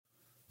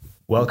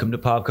Welcome to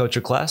Pop Culture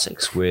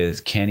Classics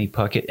with Kenny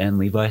Puckett and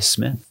Levi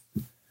Smith.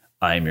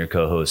 I'm your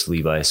co-host,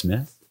 Levi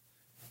Smith.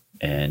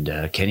 And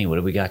Kenny, what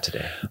do we got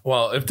today?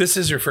 Well, if this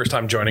is your first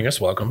time joining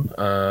us, welcome.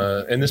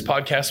 In this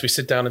podcast, we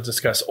sit down and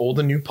discuss old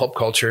and new pulp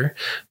culture,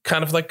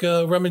 kind of like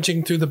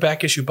rummaging through the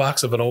back issue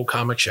box of an old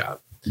comic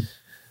shop.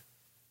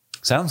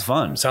 Sounds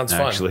fun. Sounds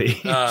actually.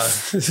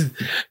 Fun.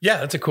 Yeah,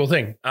 that's a cool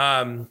thing.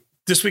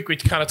 This week, we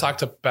kind of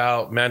talked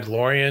about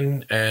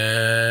Mandalorian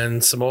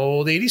and some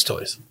old 80s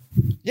toys.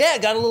 Yeah,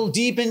 got a little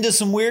deep into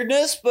some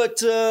weirdness,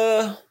 but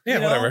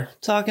whatever.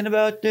 Talking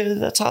about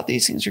that's how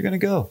these things are going to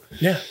go.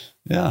 Yeah.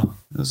 Yeah,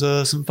 it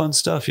was some fun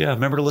stuff. Yeah,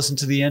 remember to listen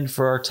to the end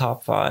for our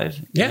top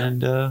 5. Yeah.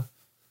 And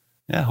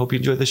hope you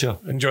enjoyed the show.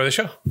 Enjoy the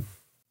show.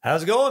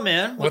 How's it going,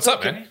 man? What's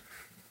up, man?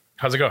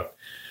 How's it going?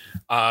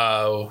 What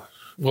are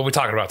we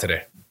talking about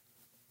today?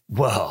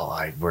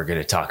 Well, we're going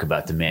to talk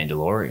about The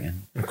Mandalorian.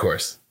 Of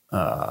course.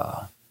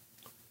 Yeah,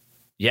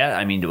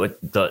 I mean,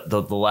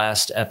 the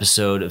last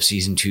episode of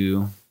season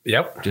 2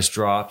 just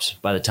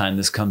dropped. By the time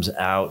this comes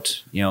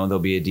out, there'll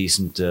be a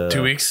decent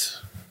 2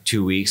 weeks.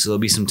 2 weeks. There'll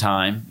be some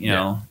time.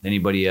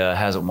 Anybody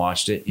hasn't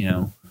watched it,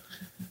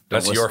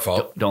 That's your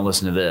fault. Don't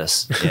listen to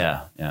this.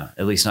 Yeah, yeah.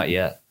 At least not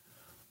yet.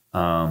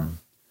 Yeah,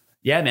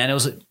 man, it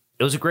was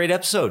a great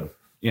episode.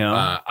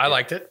 I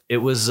liked it. It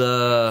was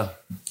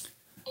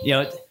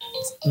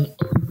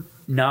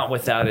not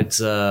without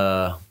its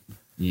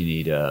you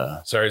need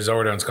Sorry,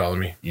 Zordon's calling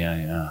me.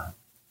 Yeah.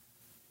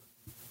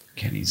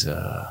 Kenny's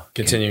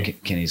Continue.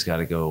 Kenny's got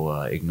to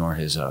go ignore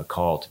his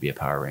call to be a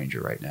Power Ranger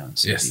right now and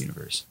save the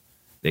universe.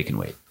 They can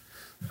wait.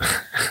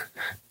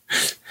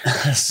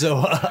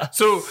 So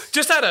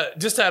just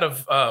out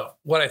of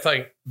what I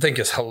think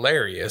is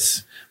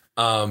hilarious,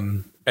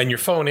 and your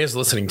phone is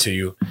listening to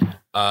you.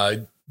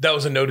 That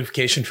was a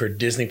notification for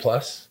Disney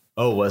Plus.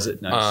 Oh, was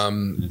it?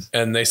 Nice.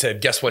 And they said,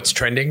 guess what's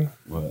trending?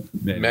 What?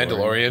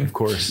 Mandalorian. Of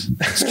course.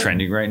 It's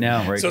trending right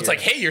now. Right. So it's like,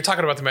 hey, you're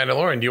talking about the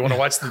Mandalorian. Do you want to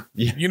watch the,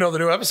 Yeah. the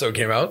new episode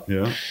came out?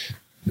 Yeah.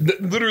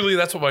 Literally,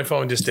 that's what my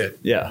phone just did.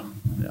 Yeah.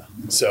 Yeah.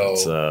 So,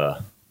 It's,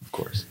 of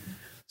course.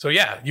 so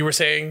yeah, you were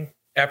saying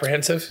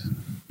apprehensive?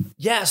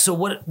 Yeah. So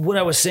what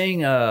I was saying,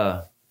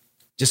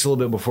 just a little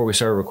bit before we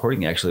started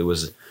recording actually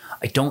was,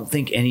 I don't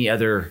think any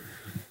other,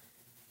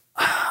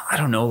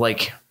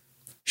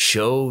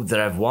 show that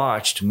I've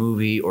watched,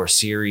 movie or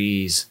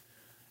series,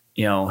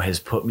 has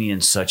put me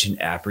in such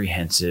an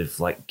apprehensive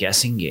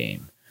guessing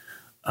game.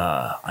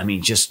 I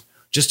mean, just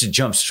to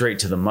jump straight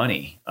to the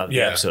money of the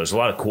episode. There's a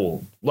lot of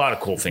cool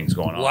things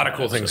going on. A lot of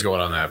cool things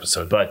going on in that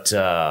episode.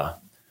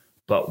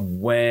 But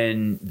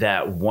when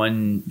that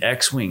one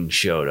X-Wing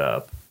showed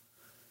up,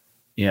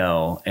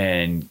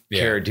 and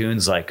Cara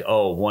Dune's like,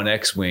 oh, one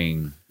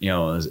X-Wing,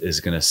 is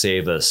going to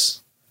save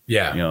us.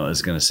 Yeah.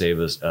 Is going to save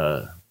us,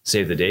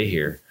 save the day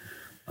here.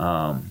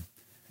 And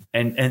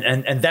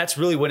that's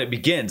really when it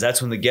begins.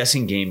 That's when the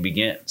guessing game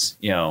begins,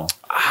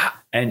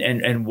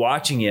 and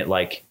watching it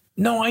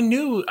no, I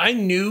knew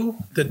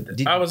that.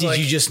 Did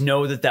you just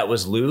know that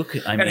was Luke?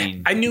 I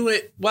mean, I knew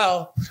it.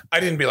 Well, I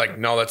didn't be like,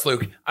 no, that's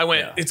Luke. I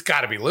went, it's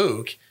gotta be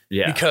Luke.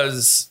 Yeah.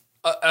 Because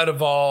out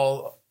of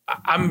all,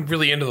 I'm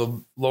really into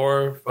the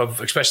lore of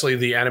especially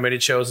the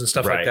animated shows and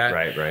stuff like that.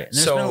 Right. And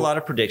there's been a lot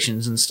of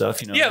predictions and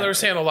stuff, Yeah, they were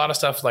saying a lot of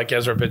stuff like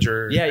Ezra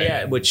Bridger.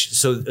 Yeah. Which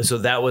so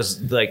that was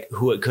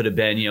who it could have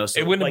been. So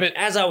it wouldn't have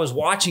been. As I was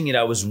watching it,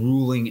 I was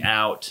ruling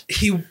out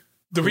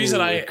the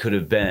reason it could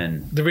have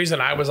been. The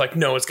reason I was like,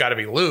 no, it's got to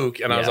be Luke,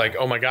 and I was like,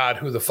 oh my god,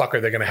 who the fuck are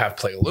they going to have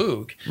play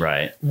Luke?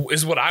 Right,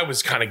 is what I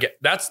was kind of get.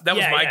 That was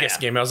my guess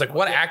game. I was like,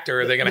 what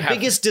actor are they going to have? The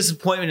biggest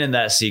disappointment in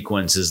that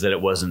sequence is that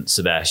it wasn't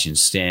Sebastian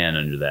Stan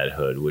under that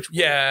hood, which would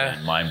have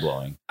been mind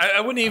blowing.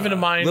 I wouldn't even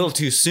mind. A little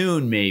too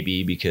soon,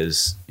 maybe,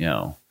 because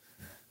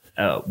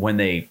when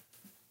they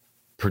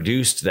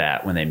produced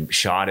that, when they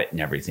shot it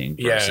and everything,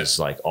 versus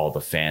all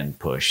the fan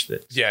push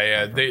that.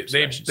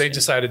 They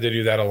decided to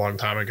do that a long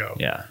time ago.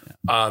 Yeah.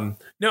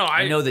 No,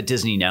 I know that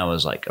Disney now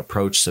is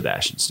approach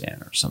Sebastian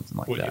Stan or something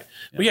like that.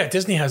 But yeah,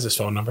 Disney has his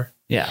phone number.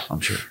 Yeah, I'm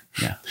sure.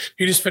 Yeah.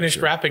 He just finished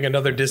wrapping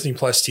another Disney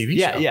Plus TV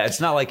show. Yeah. It's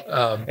not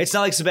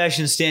like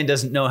Sebastian Stan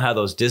doesn't know how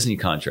those Disney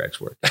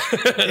contracts work.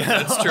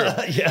 That's true.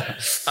 Yeah.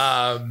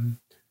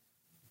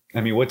 I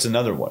mean, what's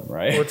another one,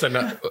 right? What's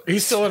another?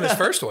 He's still in his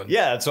first one.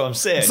 Yeah, that's what I'm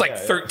saying.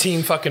 It's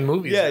 13 fucking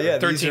movies. Yeah.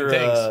 13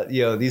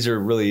 things. These are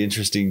really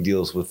interesting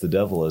deals with the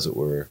devil, as it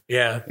were.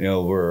 Yeah.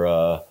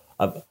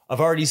 I've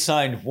already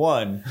signed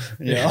one.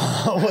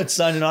 What's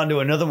signing on to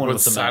another one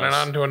with the mouse? Signing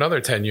on to another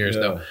 10 years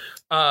now.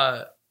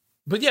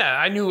 But yeah,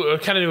 I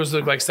kind of knew it was,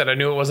 like I said, I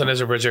knew it wasn't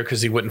Ezra Bridger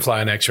because he wouldn't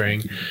fly an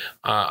X-Wing.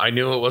 I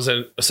knew it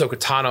wasn't Ahsoka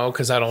Tano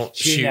because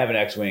she didn't have an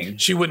X-Wing.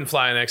 She wouldn't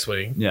fly an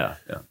X-Wing. Yeah.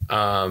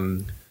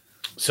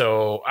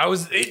 So I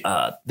was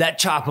that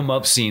chop 'em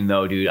up scene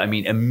though, dude. I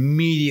mean,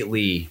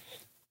 immediately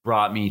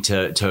brought me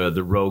to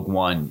the Rogue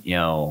One.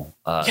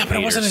 But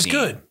it wasn't as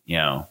good.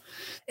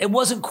 It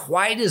wasn't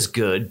quite as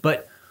good,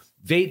 but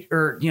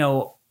Vader,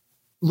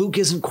 Luke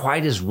isn't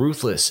quite as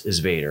ruthless as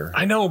Vader.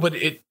 I know, but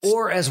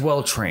or as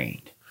well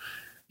trained.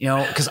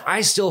 Because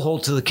I still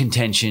hold to the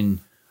contention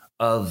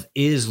of,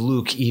 is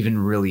Luke even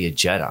really a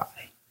Jedi?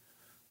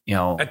 you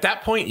know, At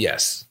that point,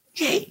 yes.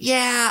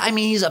 yeah, I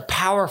mean, he's a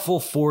powerful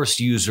Force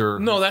user.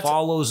 No, who that's-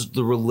 follows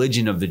the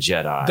religion of the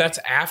Jedi. That's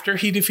after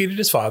he defeated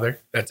his father.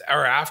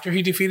 Or after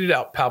he defeated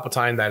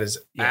Palpatine. That's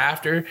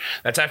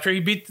after he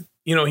beat.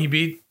 He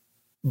beat.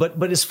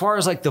 But as far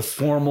as like the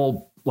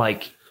formal,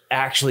 like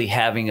actually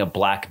having a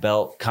black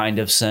belt kind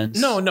of sense.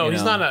 No, you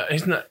he's know? not.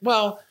 He's not.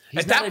 Well,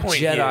 He's at not that a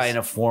point, Jedi in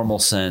a formal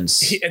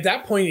sense. at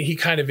that point he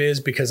kind of is,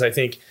 because I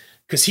think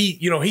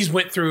he's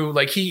went through,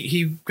 like,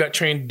 he got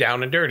trained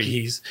down and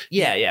dirty.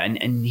 Yeah,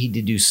 and he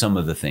did do some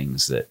of the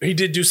things that He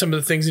did do some of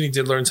the things, and he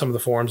did learn some of the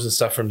forms and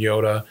stuff from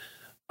Yoda.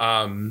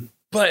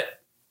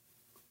 But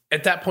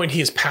at that point, he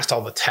has passed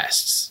all the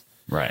tests.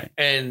 right.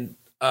 And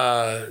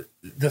the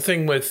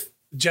thing with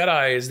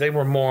Jedi is they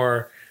were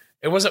more.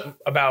 It wasn't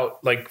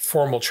about like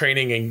formal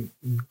training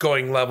and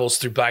going levels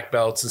through black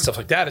belts and stuff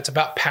like that. It's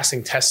about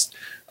passing tests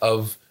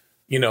of,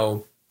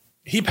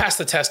 he passed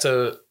the test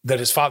that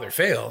his father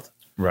failed,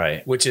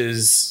 Right. which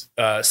is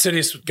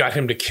Sidious got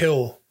him to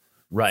kill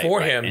Right. for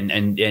right. him.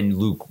 And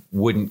Luke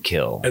wouldn't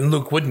kill. And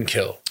Luke wouldn't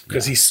kill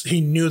because he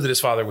knew that his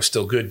father was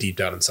still good deep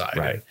down inside.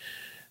 Right.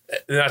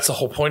 And that's the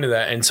whole point of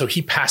that. And so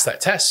he passed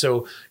that test.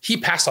 So he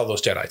passed all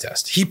those Jedi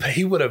tests. He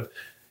went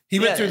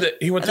through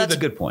That's a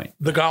good point.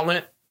 the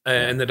gauntlet,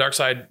 and the dark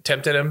side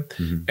tempted him,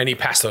 and he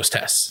passed those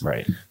tests.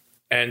 Right.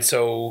 And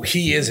so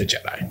he is a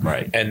Jedi.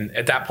 Right. And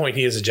at that point,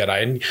 he is a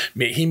Jedi. And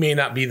he may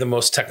not be the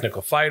most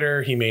technical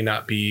fighter. He may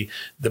not be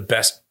the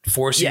best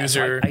Force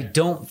user. I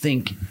don't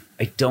think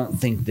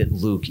that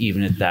Luke,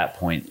 even at that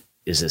point,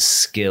 is as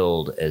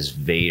skilled as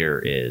Vader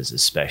is,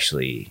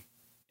 especially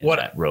in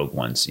that Rogue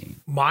One scene.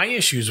 My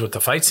issues with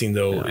the fight scene,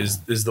 though, is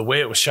the way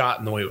it was shot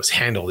and the way it was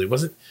handled. It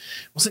wasn't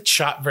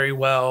shot very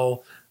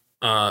well.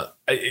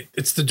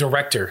 It's the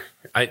director.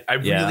 I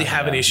really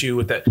have an issue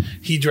with that.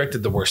 He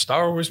directed the worst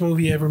Star Wars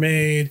movie ever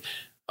made.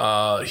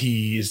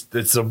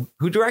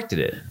 Who directed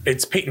it?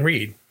 It's Peyton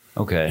Reed.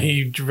 Okay.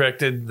 He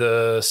directed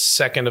the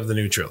second of the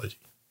new trilogy.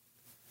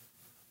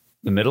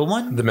 The middle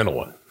one? The middle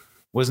one.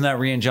 Wasn't that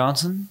Rian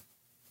Johnson?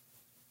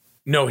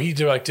 No, he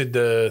directed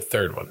the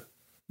third one.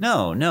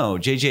 No.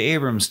 J.J.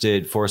 Abrams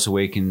did Force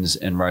Awakens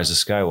and Rise of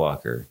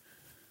Skywalker.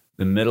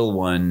 The middle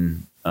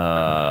one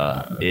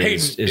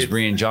is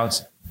Rian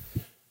Johnson.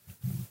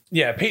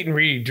 Yeah, Peyton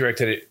Reed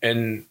directed it,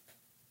 and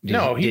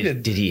he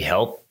did. Did he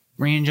help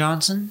Rian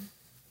Johnson?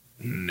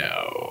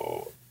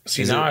 No.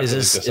 See, Is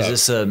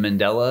this a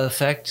Mandela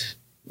effect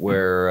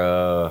where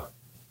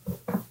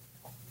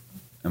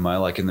am I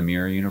like in the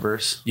mirror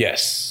universe?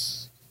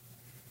 Yes,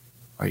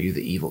 Are you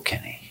the evil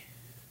Kenny?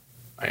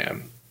 I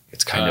am.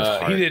 It's kind of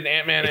hard. He did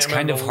Ant-Man. It's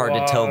kind of hard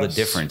to tell the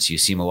difference. You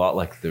seem a lot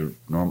like the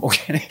normal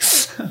Kenny.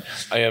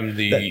 I am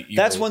the.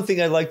 That's one thing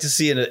I'd like to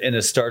see in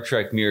a Star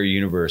Trek mirror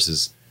universe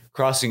is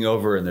crossing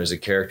over, and there's a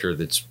character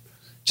that's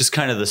just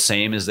kind of the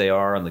same as they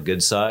are on the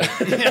good side.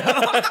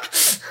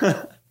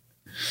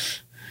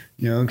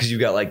 Because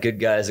you've got like good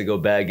guys that go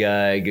bad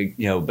guy,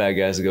 bad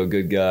guys that go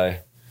good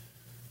guy.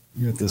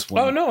 You got this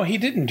one. Oh no, he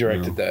didn't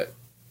direct that.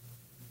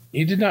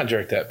 He did not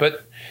direct that,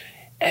 but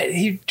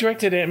he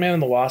directed Ant-Man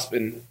and the Wasp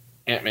and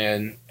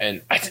Ant-Man,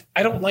 and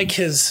I don't like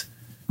his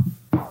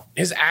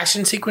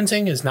action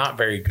sequencing is not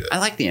very good. I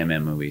like the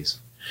Ant-Man movies.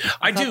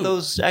 I do.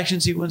 Those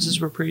action sequences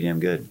were pretty damn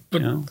good.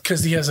 But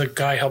because he has a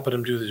guy helping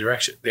him do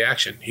the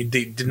action.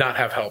 They did not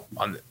have help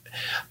on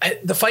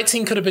the fight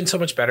scene. Could have been so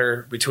much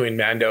better between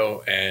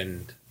Mando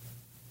and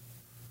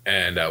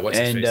what's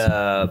his face?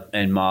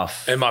 And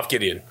Moff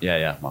Gideon.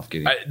 Yeah, Moff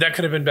Gideon. That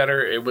could have been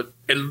better.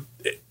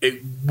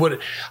 It would.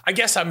 I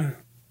guess I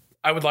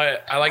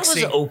like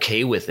seeing. I was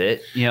okay with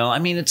it. I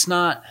mean, it's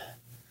not.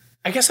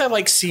 I guess I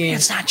like seeing.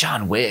 It's not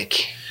John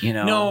Wick.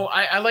 No,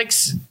 I like.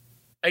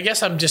 I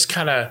guess I'm just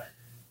kind of.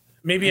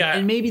 Maybe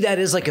maybe that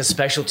is like a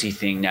specialty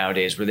thing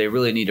nowadays where they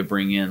really need to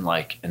bring in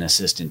like an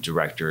assistant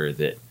director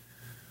that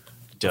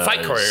does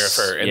fight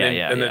choreographer,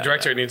 and the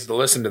director needs to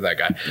listen to that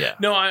guy. Yeah.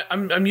 No,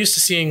 I'm used to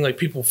seeing like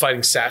people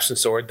fighting staffs and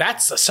sword.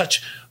 That's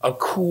such a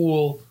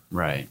cool.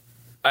 Right.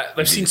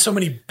 I've seen so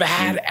many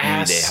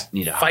badass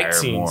need to fight hire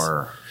scenes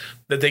more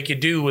that they could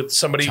do with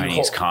somebody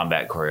Chinese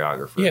combat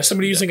choreographer. Yeah,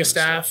 somebody using a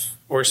staff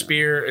or a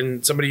spear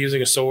and somebody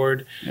using a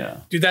sword. Yeah.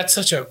 Dude, that's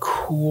such a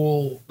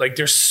cool, like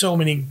there's so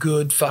many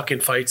good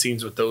fucking fight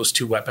scenes with those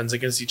two weapons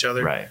against each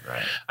other. Right.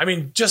 I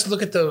mean, just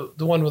look at the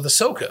one with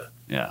Ahsoka.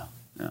 Yeah.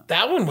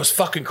 That one was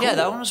fucking cool. Yeah,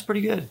 that one was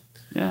pretty good.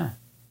 Yeah.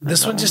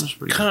 This one just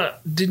kind of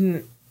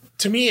didn't,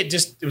 to me, it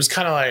was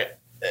kind of like,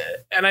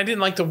 and I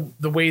didn't like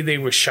the way they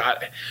were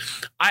shot.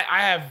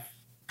 I have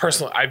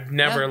personally, I've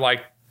never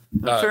liked.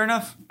 Fair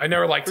enough. I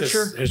never liked his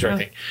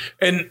directing.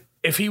 Yeah. And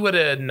if he would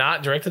have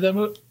not directed that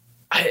movie,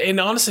 and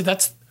honestly,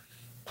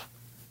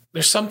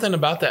 there's something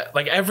about that.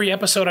 Like every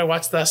episode I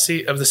watched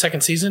of the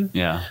second season,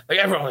 like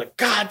everyone was like,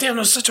 God damn,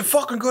 that was such a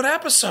fucking good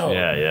episode.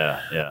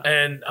 Yeah.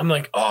 And I'm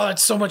like, oh,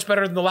 that's so much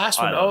better than the last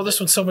one. Oh, this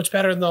one's so much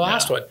better than the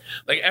last one.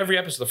 Like every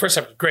episode, the first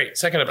episode, great.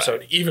 Second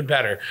episode, even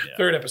better. Yeah.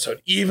 Third episode,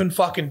 even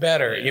fucking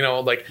better.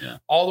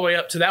 All the way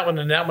up to that one.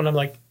 And that one, I'm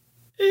like,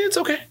 it's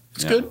okay.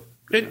 It's good.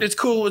 It's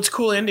cool. It's a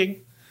cool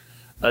ending.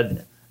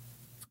 And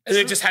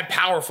And it just had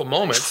powerful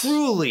moments.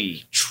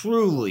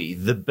 Truly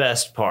the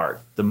best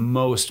part, the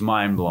most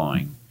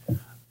mind-blowing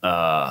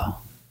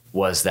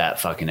was that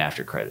fucking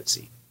after credit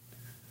scene.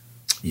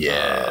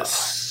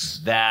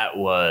 Yes. That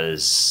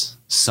was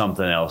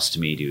something else to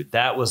me, dude.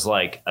 That was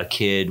like a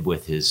kid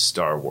with his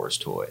Star Wars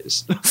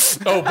toys.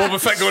 Oh, Boba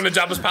Fett going to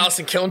Jabba's palace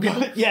and killing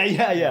people? Yeah.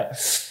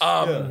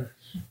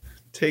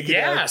 Take it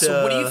out.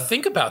 So what do you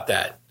think about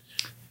that?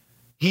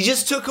 He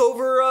just took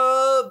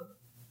over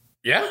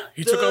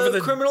He took over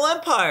the criminal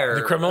empire.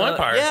 The criminal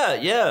empire.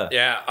 Yeah.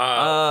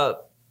 Yeah.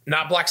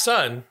 Not Black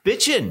Sun.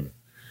 Bitchin'.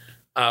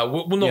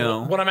 Well,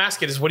 no. What I'm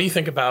asking is, what do you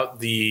think about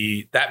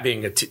that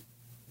being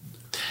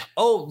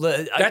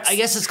I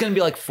guess it's going to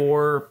be like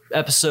 4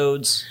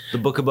 episodes, the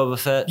Book of Boba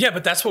Fett. Yeah,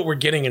 but that's what we're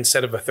getting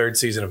instead of a 3rd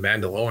season of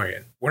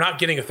Mandalorian. We're not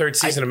getting a 3rd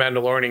season of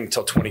Mandalorian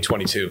until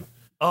 2022.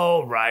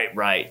 Oh, right.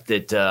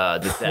 That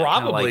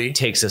Probably like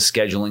takes a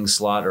scheduling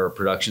slot or a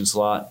production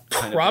slot.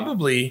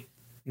 Probably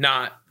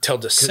not till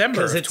December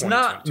because it's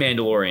not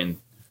Mandalorian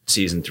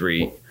season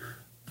 3.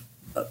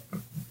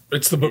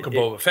 It's the Book of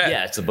Boba Fett.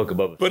 Yeah, it's the Book of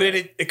Boba Fett. But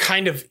it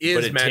kind of is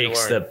but it Mandalorian.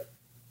 Takes the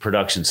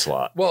production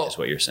slot, is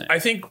what you're saying. I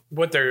think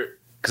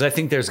because I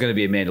think there's going to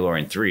be a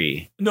Mandalorian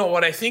 3. No,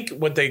 what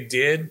they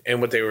did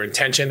and what they were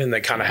intention, and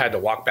they kind of had to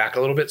walk back a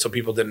little bit so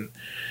people didn't,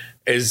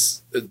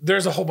 is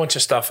there's a whole bunch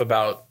of stuff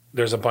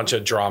there's a bunch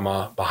of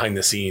drama behind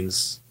the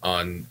scenes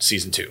on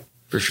season 2.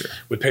 For sure.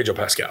 With Pedro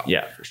Pascal.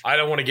 Yeah, for sure. I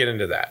don't want to get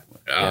into that.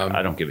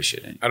 I don't give a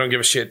shit. I don't give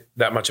a shit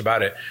that much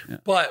about it. Yeah.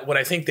 But what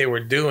I think they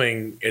were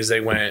doing is they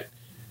went,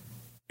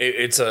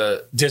 it's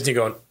a Disney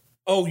going,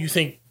 oh, you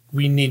think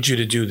we need you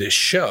to do this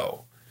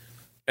show?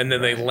 And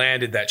then they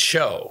landed that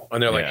show,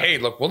 and they're like, "Hey,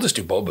 look, we'll just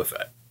do Boba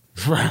Fett."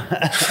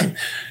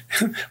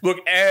 Look,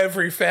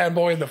 every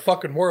fanboy in the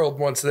fucking world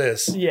wants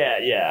this.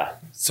 Yeah.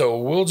 So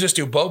we'll just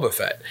do Boba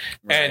Fett,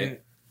 and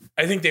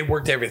I think they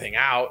worked everything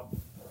out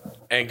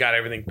and got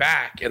everything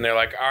back, and they're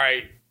like, "All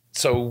right."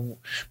 So,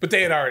 but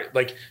they had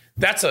already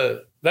that's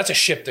a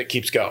ship that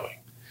keeps going.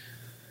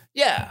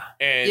 Yeah,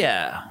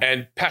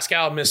 and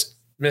Pascal missed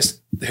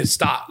his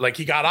stop. Like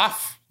he got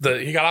off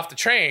the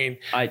train.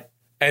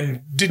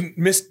 And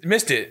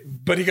missed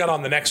it, but he got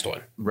on the next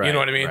one. Right, you know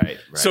what I mean? Right.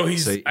 So he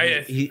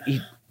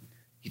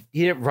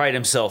didn't write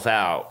himself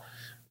out.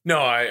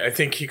 No, I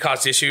think he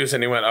caused issues,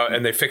 and he went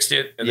and they fixed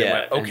it, and they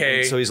went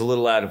okay. And so he's a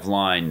little out of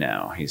line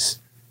now. He's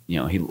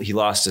he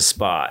lost his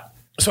spot.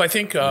 So I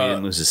think he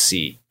didn't lose his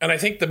seat. And I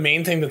think the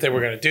main thing that they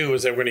were going to do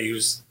is they were going to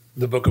use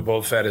the Book of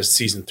Boba Fett as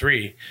season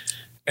 3,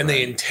 and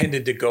they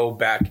intended to go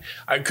back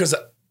because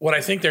what I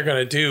think they're going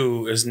to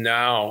do is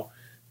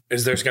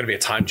there's going to be a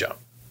time jump.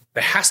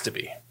 There has to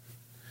be.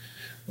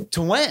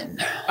 To when?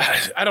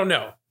 I don't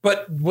know.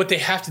 But what they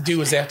have to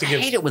do is they have to give.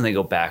 I hate it when they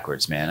go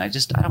backwards, man. I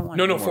don't want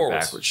no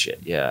forwards. Backwards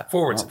shit. Yeah,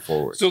 forwards.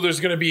 So there's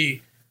going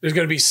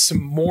to be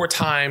some more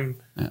time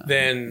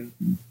than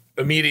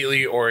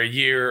immediately or a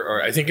year,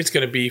 or I think it's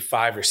going to be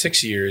 5 or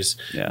 6 years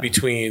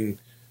between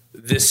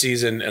this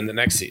season and the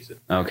next season.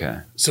 Okay.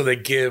 So they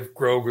give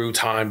Grogu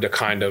time to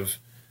kind of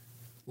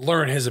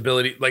learn his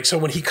ability. Like, so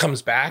when he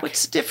comes back.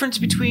 What's the difference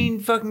between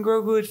fucking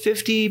Grogu at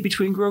 50,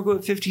 between Grogu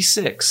at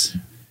 56?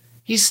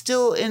 He's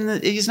still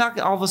he's not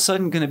all of a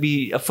sudden going to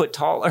be a foot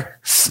taller.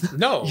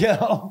 No.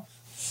 Yeah.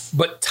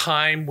 But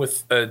time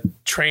with a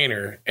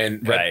trainer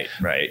and.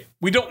 Right.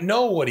 We don't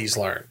know what he's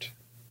learned.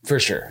 For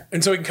sure.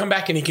 And so he can come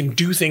back and he can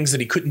do things that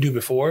he couldn't do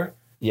before.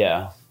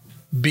 Yeah.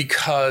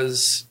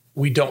 Because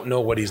we don't know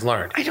what he's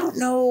learned. I don't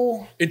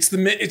know. It's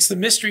the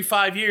mystery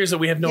 5 years that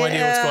we have no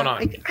idea what's going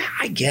on.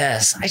 I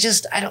guess.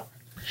 I don't.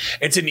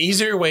 It's an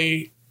easier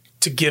way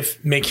to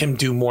make him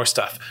do more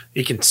stuff.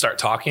 He can start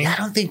talking. I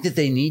don't think that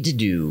they need to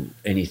do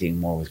anything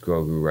more with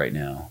Grogu right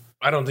now.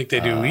 I don't think they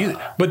do either.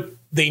 But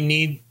they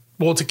need,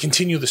 to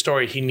continue the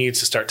story, he needs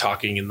to start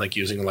talking and like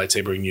using a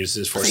lightsaber and use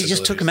his force abilities. They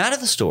just took him out of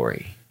the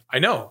story. I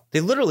know. They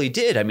literally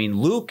did. I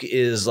mean, Luke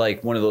is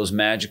like one of those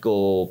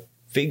magical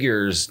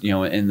figures,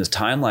 in this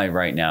timeline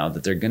right now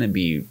that they're going to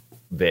be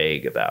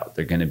vague about.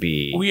 They're going to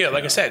be. Well, yeah,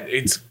 like I said,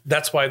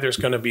 that's why there's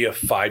going to be a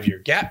 5-year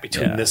gap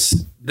between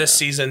this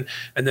season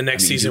and the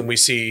next season. Do we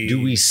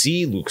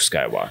see Luke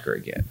Skywalker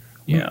again?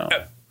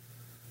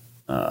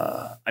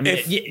 I mean,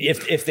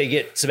 if they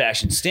get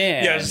Sebastian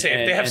Stan, if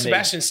they have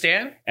Sebastian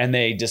Stan, and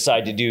they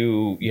decide to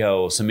do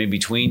some in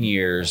between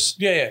years,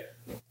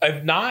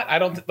 I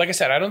don't. Like I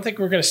said, I don't think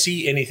we're going to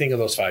see anything of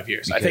those 5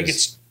 years. I think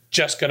it's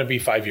just going to be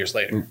 5 years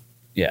later.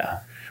 Yeah.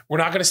 We're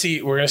not going to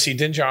see. We're going to see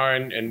Din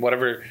Djarin and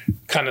whatever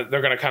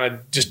they're going to kind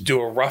of just do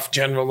a rough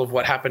general of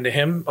what happened to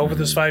him over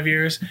those 5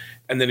 years,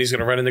 and then he's going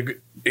to run into.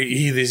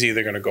 He's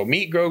either going to go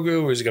meet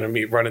Grogu, or he's going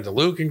to run into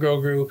Luke and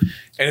Grogu,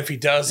 and if he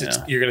does,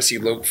 you're going to see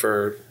Luke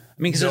for.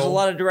 I mean, because there's a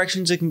lot of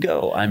directions it can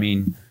go. I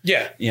mean,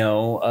 Din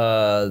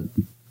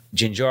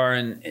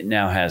Djarin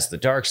now has the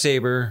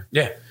Darksaber.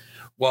 Yeah.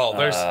 Well,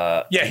 there's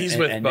he's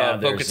with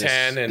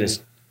Bo-Katan and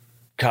this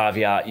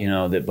caveat,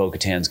 that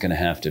Bo-Katan's going to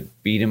have to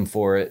beat him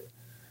for it.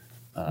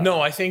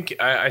 No, I think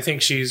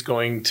she's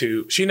going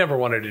to. She never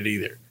wanted it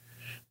either,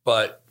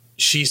 but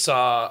she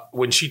saw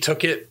when she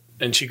took it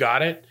and she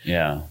got it.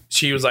 Yeah,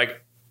 she was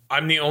like,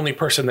 I'm the only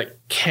person that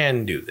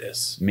can do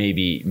this.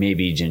 Maybe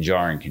Din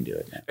Djarin can do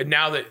it now. And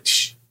now that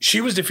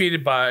she was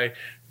defeated by,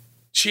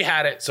 she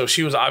had it, so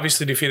she was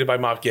obviously defeated by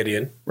Moff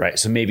Gideon. Right.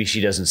 So maybe she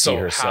doesn't see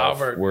herself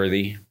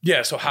worthy.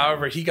 Yeah. So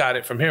however he got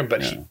it from him, but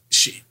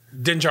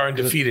Din Djarin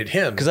defeated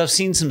him. Because I've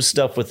seen some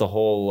stuff with the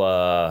whole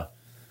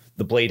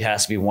the blade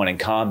has to be won in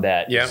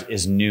combat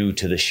is new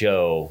to the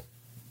show.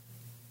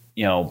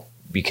 You know,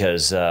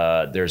 because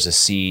there's a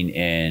scene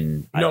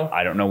in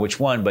I don't know which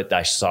one, but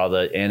I saw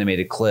the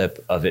animated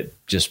clip of it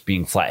just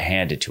being flat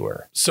handed to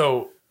her.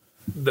 So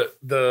the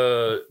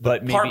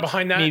part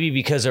behind that, maybe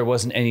because there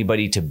wasn't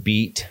anybody to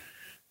beat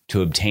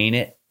to obtain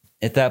it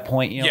at that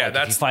point. You know, like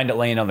if you find it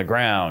laying on the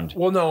ground.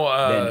 Well,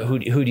 no. Then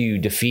who do you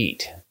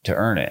defeat to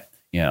earn it?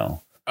 You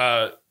know,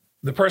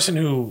 the person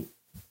who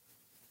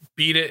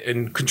beat it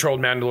and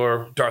controlled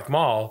Mandalore, Darth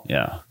Maul,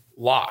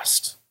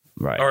 lost.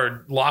 Right.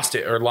 Or lost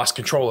it or lost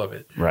control of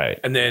it. Right.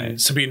 And then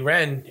Sabine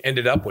Wren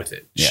ended up with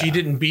it. Yeah. She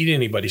didn't beat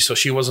anybody, so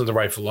she wasn't the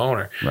rightful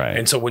owner. Right.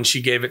 And so when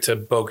she gave it to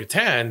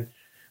Bo-Katan,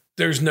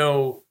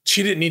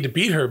 she didn't need to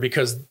beat her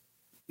because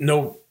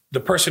the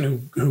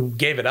person who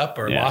gave it up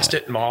or lost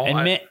it, Maul.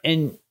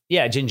 And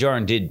Din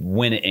Djarin did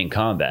win it in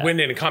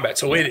combat.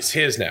 So it is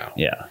his now.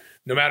 Yeah.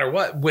 No matter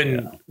what.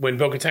 When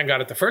Bo-Katan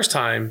got it the first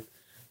time,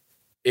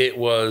 it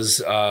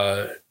was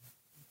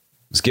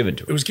it was given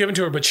to her. It was given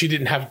to her, but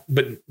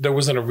but there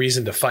wasn't a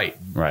reason to fight.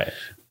 Right.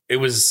 It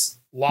was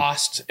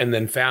lost and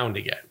then found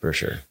again. For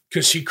sure.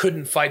 Because she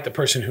couldn't fight the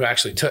person who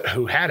actually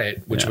who had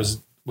it, which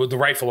was the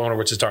rightful owner,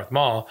 which is Darth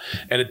Maul.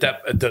 And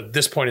at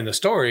this point in the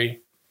story,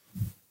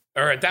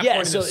 or at that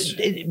point, so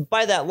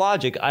by that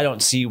logic, I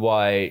don't see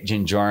why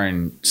Din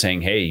Djarin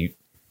saying, "Hey,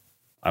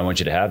 I want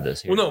you to have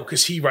this." Here. Well, no,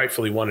 because he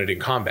rightfully won it in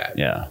combat.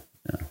 Yeah.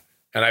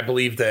 And I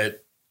believe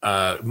that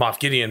Moff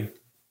Gideon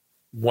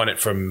won it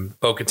from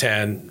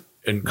Bo-Katan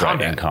in combat.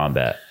 Right, in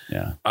combat,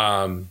 yeah.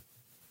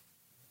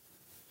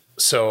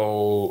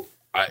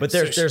 But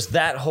there's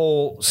that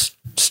whole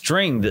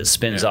string that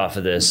spins off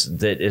of this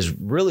that is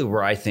really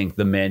where I think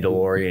the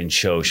Mandalorian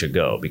show should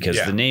go, because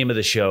the name of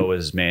the show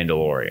is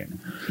Mandalorian.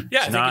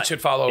 Yeah, I think it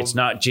should follow. It's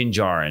not Din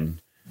Djarin.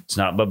 It's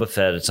not Boba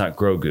Fett. It's not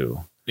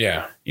Grogu.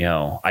 Yeah. You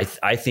know,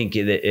 I think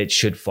it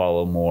should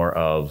follow more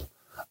of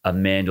a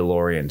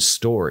Mandalorian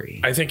story.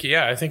 I think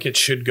it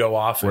should go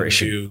off where it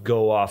should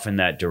go off in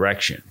that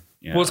direction.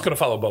 Well, it's going to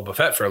follow Boba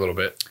Fett for a little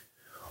bit.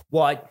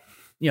 Well,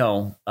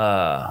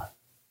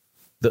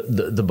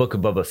 the book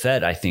of Boba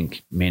Fett, I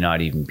think, may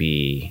not even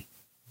be.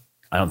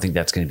 I don't think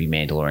that's going to be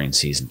Mandalorian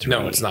season 3.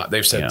 No, it's not.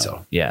 They've said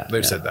so. Yeah,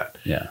 they've said that.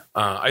 Yeah,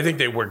 I think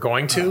they were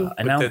going to,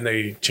 but then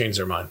they changed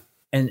their mind.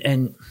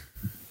 And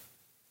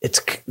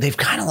they've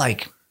kind of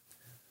like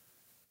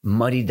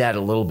muddied that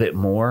a little bit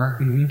more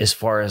as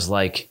far as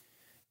like,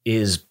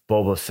 is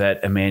Boba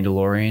Fett a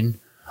Mandalorian?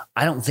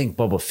 I don't think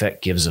Boba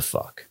Fett gives a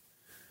fuck.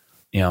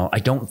 You know, I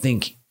don't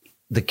think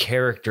the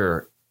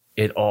character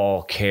at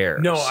all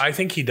cares. No, I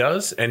think he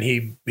does. And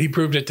he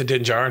proved it to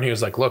Din Djarin. He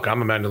was like, look,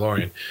 I'm a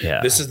Mandalorian.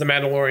 Yeah. This is the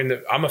Mandalorian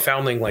that I'm a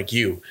foundling like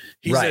you.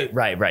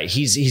 Right.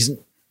 He's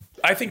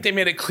I think they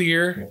made it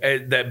clear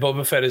that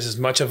Boba Fett is as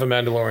much of a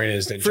Mandalorian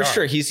as Din Djarin. For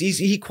sure.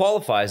 He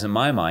qualifies in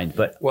my mind,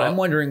 but I'm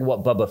wondering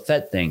what Boba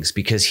Fett thinks,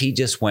 because he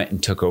just went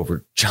and took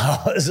over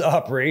Jabba's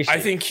operation. I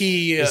think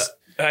he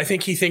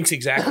thinks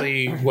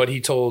exactly what he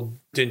told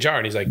Din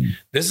Djarin. He's like,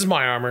 this is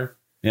my armor.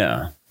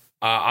 Yeah.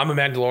 I'm a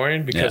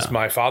Mandalorian because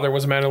my father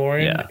was a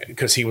Mandalorian,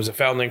 because he was a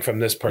foundling from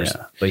this person.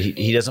 Yeah. But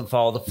he doesn't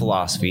follow the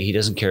philosophy. He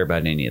doesn't care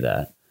about any of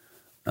that.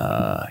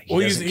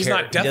 He's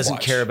not Death Watch. He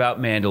doesn't care about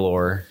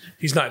Mandalore.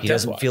 He's not. He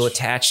doesn't feel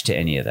attached to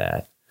any of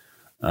that.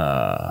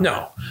 But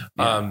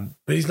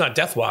he's not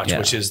Death Watch,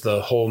 which is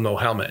the whole no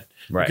helmet.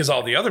 Right. Because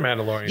all the other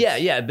Mandalorians.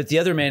 Yeah. But the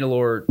other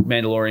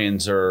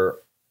Mandalorians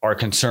are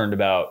concerned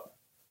about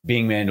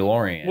being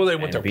Mandalorian. Well, they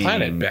want their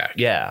planet back.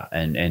 Yeah,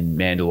 and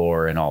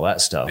Mandalore and all that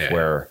stuff,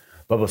 where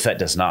Boba Fett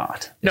does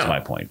not. Is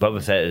my point.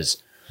 Boba Fett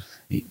is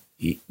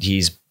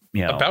he's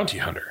a bounty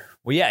hunter.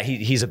 Well, yeah,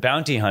 he's a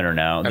bounty hunter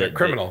now. And a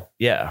criminal.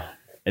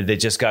 And they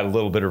just got a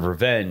little bit of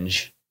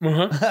revenge. A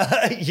little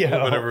bit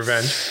of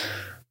revenge.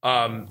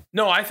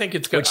 No, I think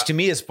it's good. Which to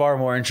me is far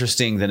more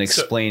interesting than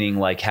explaining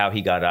like how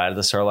he got out of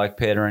the Sarlacc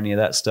pit or any of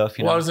that stuff.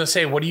 You know? I was going to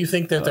say, what do you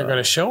think that they're going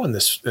to show in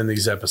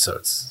these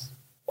episodes?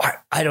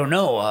 I don't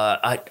know.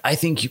 I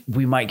think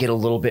we might get a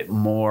little bit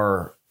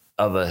more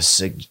of a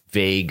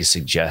vague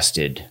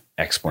suggested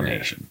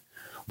explanation,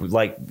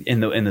 like in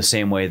the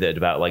same way that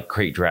about like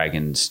crate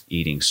dragons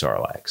eating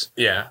Sarlaccs.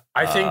 Yeah,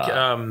 I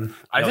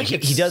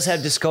think he does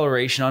have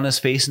discoloration on his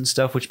face and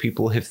stuff, which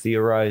people have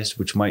theorized,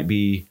 which might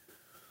be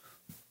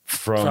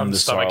from the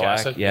stomach Sarlacc.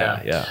 acid.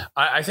 Yeah.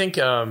 I think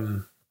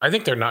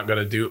they're not going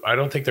to do. I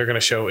don't think they're going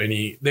to show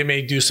any. They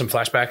may do some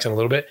flashbacks in a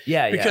little bit.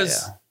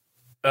 Because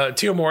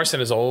Teal Morrison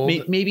is old.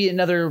 Maybe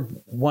another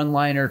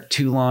 1-line or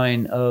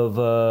 2-line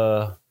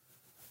of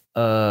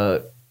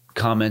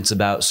comments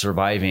about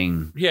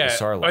surviving the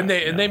Sarlacc. And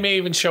they may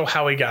even show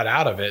how he got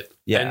out of it.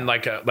 Yeah. And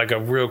like a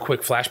real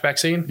quick flashback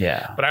scene.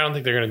 Yeah. But I don't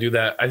think they're going to do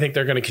that. I think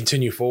they're going to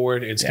continue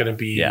forward. It's going to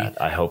be. Yeah.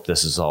 I hope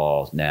this is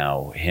all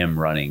now him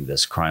running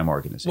this crime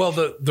organization.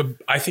 Well,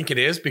 I think it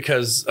is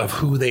because of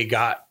who they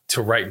got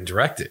to write and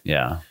direct it.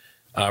 Yeah.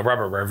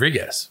 Robert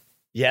Rodriguez.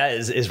 Yeah,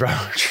 is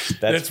Robert.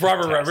 It's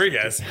Robert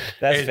Rodriguez.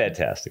 That's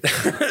fantastic.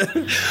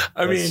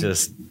 I mean,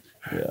 just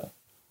yeah.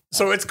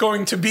 So it's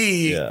going to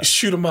be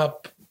shoot 'em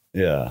up.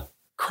 Yeah.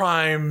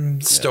 Crime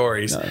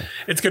stories. No.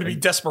 It's going to be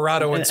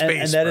Desperado in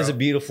space. And that is a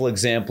beautiful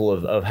example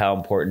of how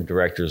important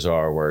directors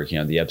are, where, you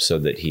know, the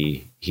episode that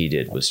he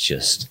did was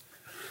just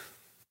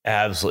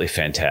absolutely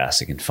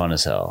fantastic and fun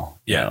as hell.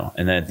 Yeah. You know?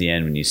 And then at the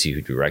end, when you see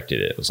who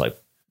directed it, it was like,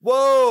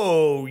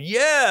 whoa,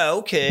 yeah,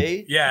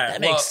 okay. Yeah.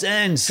 That makes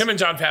sense. Him and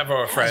Jon Favreau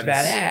are friends.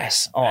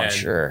 Badass. Oh, I'm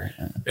sure.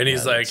 And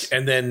he's like,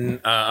 and then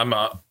I'm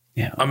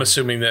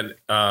assuming that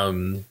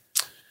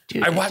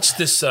I watched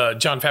this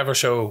Jon Favreau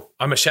show.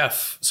 I'm a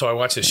chef, so I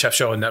watched his chef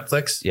show on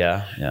Netflix.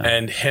 Yeah.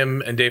 And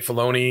him and Dave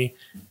Filoni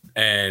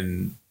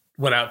and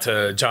went out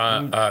to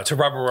to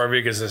Robert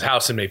Rodriguez's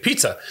house and made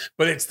pizza.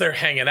 But it's they're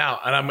hanging out,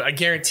 and I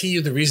guarantee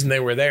you the reason they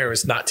were there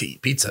is not to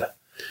eat pizza.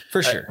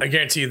 For sure. I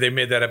guarantee you they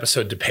made that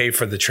episode to pay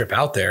for the trip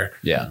out there.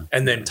 Yeah.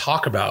 And then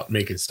talk about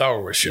making Star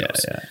Wars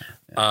shows.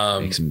 Yeah.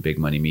 Make some big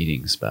money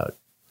meetings about.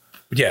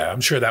 Yeah, I'm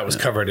sure that was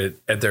covered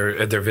at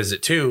their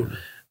visit too.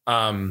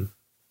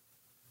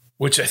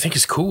 Which I think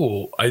is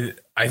cool.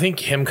 I think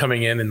him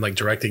coming in and like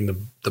directing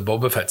the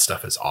Boba Fett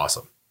stuff is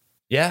awesome.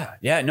 Yeah.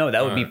 Yeah. No,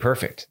 that would be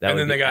perfect. And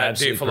then they got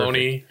Dave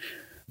Filoni. Perfect.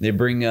 They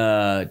bring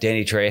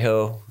Danny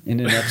Trejo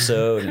into an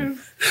episode. And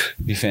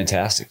it'd be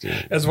fantastic,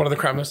 dude. As one of the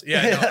criminals.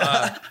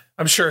 Yeah.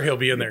 I'm sure he'll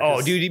be in there. Oh,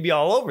 dude, he'd be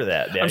all over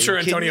that. I'm sure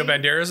Antonio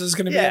Banderas is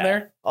going to be in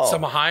there. Oh,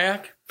 Selma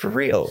Hayek. For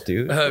real,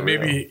 dude.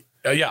 Maybe.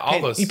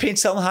 All those. You paint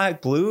Selma Hayek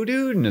blue,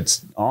 dude, and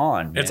it's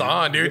on. It's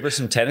on, dude. Give her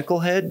some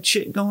tentacle head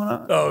shit going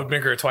on. Oh,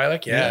 make her a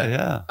Twi'lek?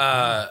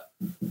 Yeah.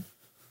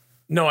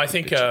 No, I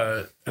think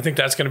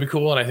that's going to be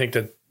cool, and I think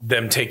that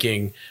them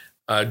taking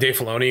Dave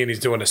Filoni and he's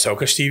doing a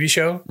Ahsoka TV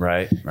show.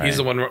 Right. He's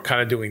the one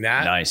kind of doing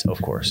that. Nice,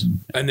 of course.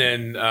 And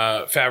then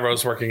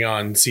Favreau's working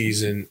on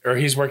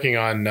he's working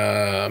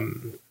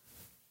on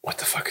what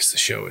the fuck is the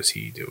show is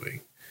he doing?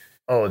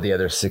 Oh, the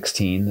other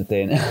 16 that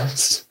they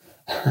announced.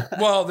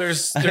 Well,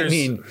 there's I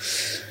mean,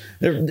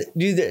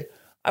 dude,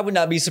 I would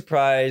not be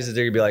surprised if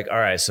they're gonna be like, all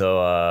right,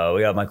 so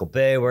we got Michael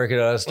Bay working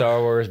on a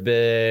Star Wars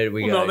bit.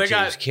 We got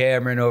James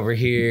Cameron over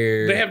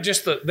here. They have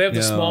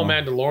the small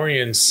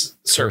Mandalorians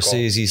circle.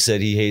 Scorsese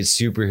said he hates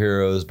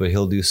superheroes, but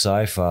he'll do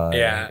sci-fi.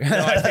 Yeah,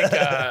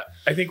 no,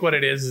 I think what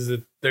it is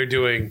that they're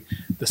doing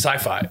the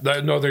sci-fi.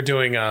 No, they're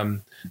doing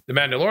the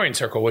Mandalorian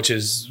circle, which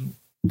is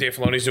Dave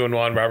Filoni's doing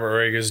one, Robert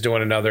Rodriguez is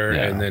doing another,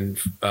 and then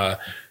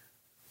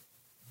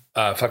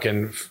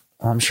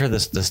I'm sure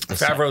this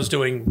Favreau's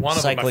doing one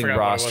of them. Cycling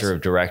roster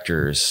of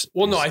directors.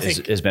 Well, no, I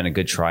think has been a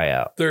good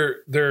tryout.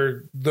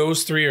 They're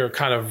those three are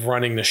kind of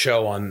running the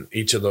show on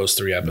each of those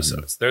three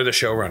episodes. They're the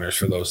showrunners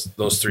for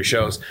those three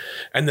shows,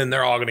 and then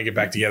they're all going to get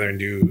back together and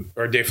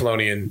Dave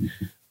Filoni and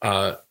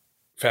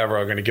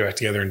Favreau are going to get back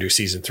together and do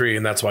season 3,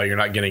 and that's why you're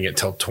not getting it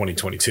till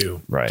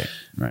 2022. Right.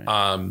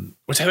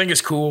 Which I think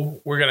is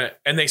cool.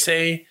 And they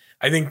say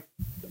I think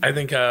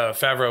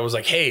Favreau was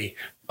like, hey.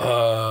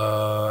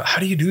 How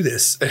do you do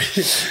this?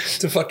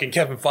 To fucking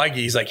Kevin Feige.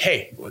 He's like,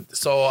 hey,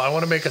 so I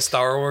want to make a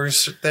Star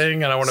Wars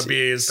thing and I want to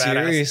be as badass.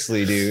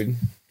 Seriously, dude.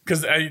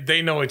 Because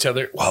they know each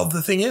other. Well,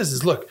 the thing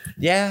is look.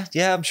 Yeah,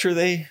 I'm sure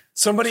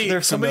somebody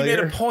made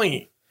a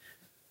point.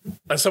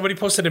 Somebody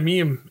posted a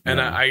meme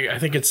and I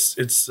think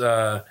it's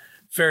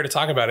fair to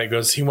talk about it. It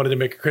goes, he wanted to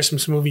make a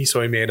Christmas movie,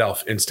 so he made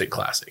Elf, instant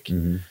classic.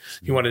 Mm-hmm.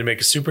 He wanted to make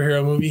a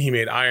superhero movie, he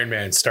made Iron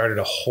Man, started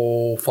a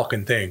whole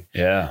fucking thing.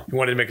 Yeah. He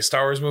wanted to make a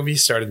Star Wars movie,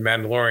 started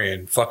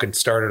Mandalorian, fucking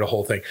started a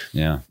whole thing.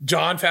 Yeah.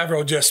 Jon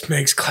Favreau just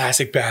makes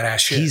classic badass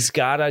shit. He's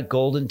got a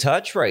golden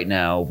touch right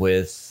now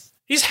with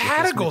a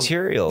golden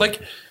material. Like,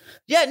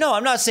 yeah, no,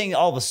 I'm not saying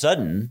all of a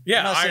sudden. Yeah,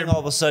 I'm not saying all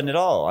of a sudden at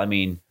all. I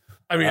mean,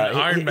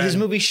 Iron Man. His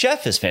movie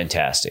Chef is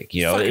fantastic.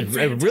 You know,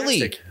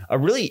 a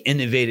really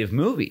innovative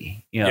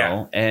movie. You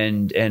know,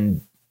 and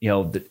you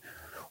know,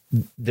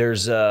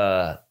 there's you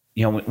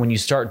know, when you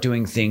start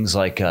doing things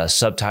like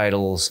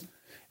subtitles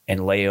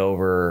and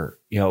layover,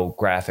 you know,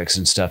 graphics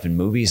and stuff in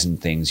movies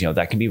and things, you know,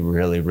 that can be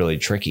really, really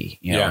tricky.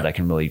 You know, that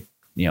can really,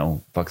 you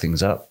know, fuck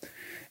things up.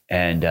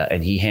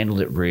 And he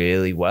handled it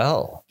really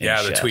well.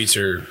 Yeah, the tweets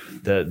are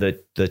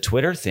the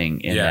Twitter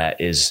thing in that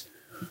is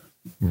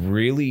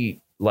really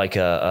like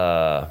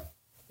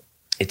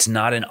it's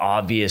not an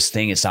obvious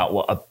thing. It's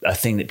not a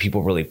thing that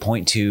people really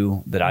point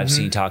to that I've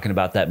seen talking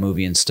about that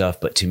movie and stuff.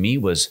 But to me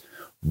was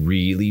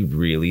really,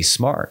 really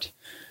smart.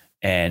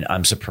 And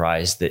I'm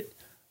surprised that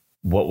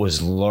what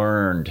was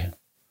learned.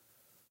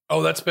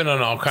 Oh, that's been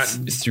on all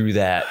kinds through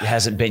that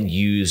hasn't been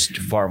used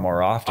far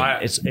more often.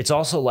 It's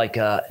also like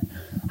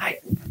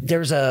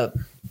there's an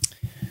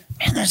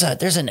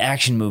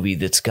action movie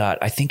that's got,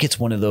 I think it's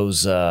one of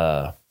those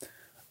Guy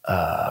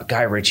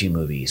Ritchie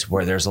movies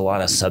where there's a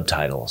lot of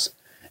subtitles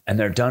and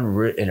they're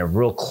done in a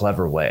real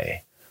clever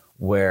way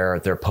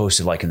where they're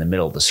posted like in the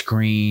middle of the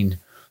screen.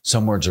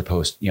 Some words are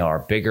are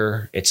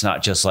bigger. It's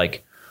not just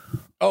like,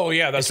 oh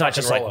yeah, that's it's not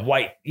just like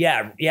white.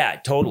 Yeah,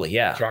 totally.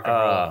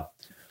 Yeah.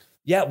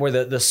 Yeah. Where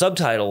the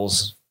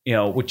subtitles,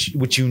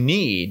 which you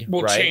need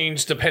will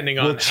change depending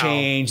on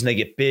and they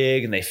get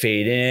big and they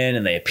fade in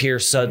and they appear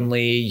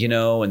suddenly,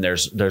 and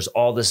there's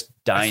all this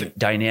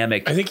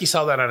dynamic. I think he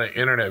saw that on an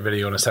internet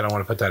video and I said, I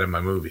want to put that in my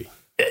movie.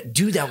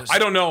 Dude, that was. I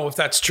don't know if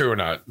that's true or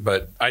not,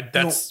 but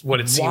that's what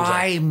it seems like.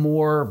 Why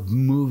more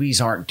movies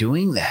aren't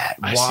doing that?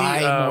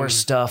 Why more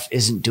stuff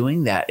isn't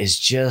doing that? Is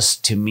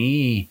just, to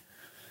me,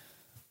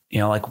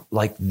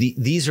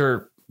 these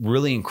are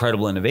really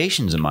incredible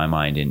innovations in my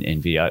mind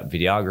in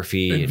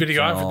videography. In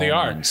videography, they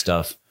are. And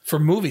stuff. For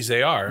movies,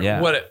 they are. Yeah.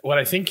 What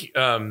I think,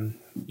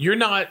 you're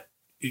not.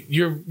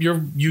 Your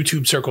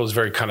YouTube circle is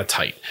very kind of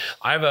tight.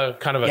 I have a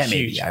kind of a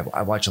huge. Maybe.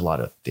 I watch a lot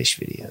of fish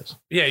videos.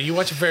 Yeah, you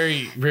watch a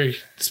very, very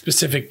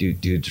specific.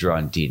 Dudes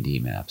drawing D&D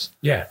maps.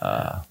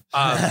 Yeah.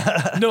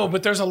 No,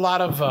 but there's a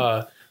lot of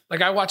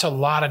I watch a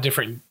lot of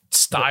different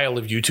style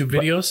of YouTube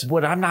videos.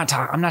 What I'm not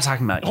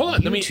talking about. Hold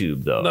on,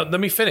 YouTube though. Let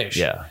me finish.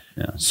 Yeah.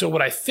 So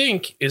what I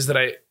think is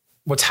that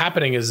what's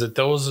happening is that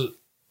those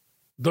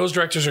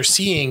directors are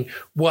seeing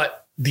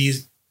what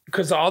these,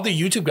 because all the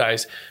YouTube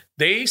guys.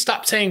 They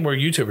stopped saying we're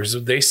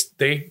YouTubers.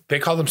 They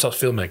call themselves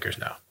filmmakers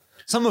now.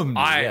 Some of them.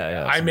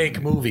 I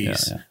make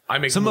movies. Yeah. I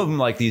make some of them,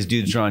 like these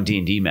dudes drawing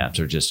D&D maps,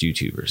 are just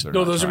YouTubers.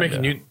 No, those are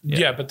making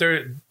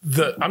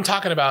but I'm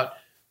talking about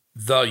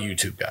the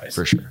YouTube guys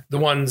for sure. The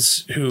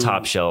ones who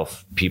top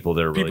shelf people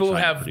that are really who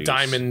have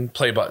diamond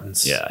play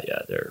buttons. Yeah,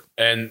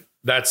 and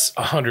that's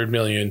 100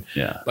 million.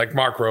 Yeah, like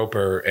Mark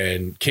Roper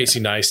and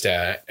Casey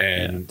Neistat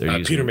and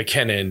Peter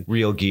McKinnon,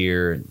 real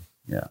gear. And,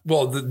 yeah.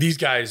 Well, these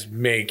guys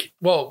make.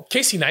 Well,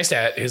 Casey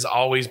Neistat has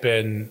always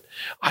been.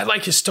 I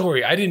like his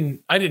story. I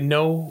didn't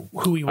know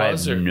who he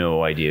was. I have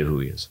no idea who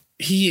he is.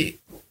 He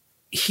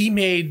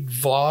made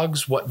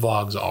vlogs. What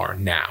vlogs are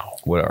now?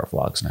 What are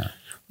vlogs now?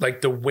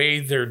 Like the way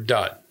they're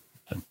done.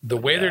 The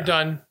way they're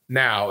done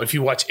now. If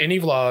you watch any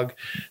vlog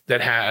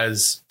that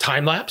has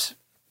time lapse,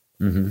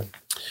 you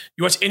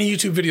watch any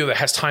YouTube video that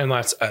has time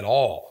lapse at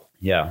all.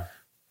 Yeah.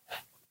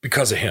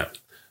 Because of him,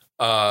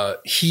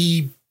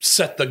 he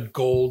set the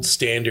gold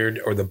standard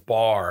or the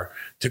bar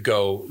to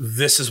go,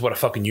 this is what a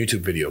fucking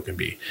YouTube video can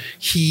be.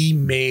 He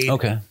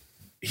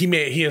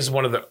has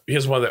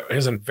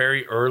a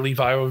very early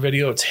viral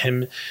video. It's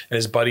him and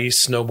his buddy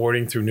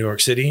snowboarding through New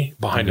York City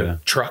behind a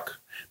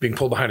truck, being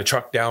pulled behind a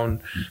truck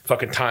down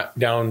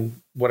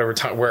down wherever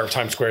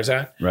Times Square is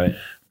at. Right.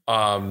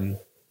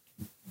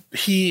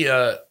 He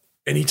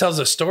tells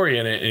a story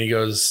in it and he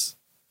goes,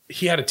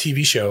 he had a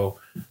TV show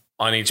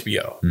on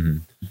HBO. Mm-hmm.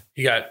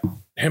 He got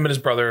him and his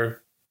brother,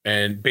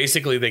 and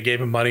basically they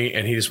gave him money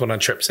and he just went on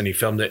trips and he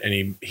filmed it.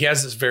 And he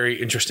has this very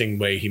interesting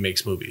way he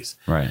makes movies.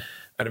 Right.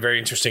 And a very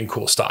interesting,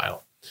 cool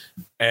style.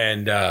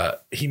 And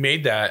he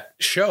made that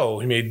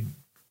show.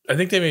 I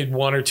think they made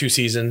 1 or 2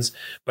 seasons.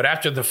 But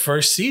after the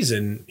first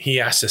season,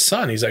 he asked his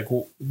son, he's like,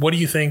 what do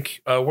you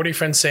think? What are your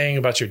friends saying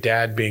about your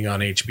dad being on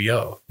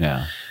HBO?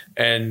 Yeah.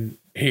 And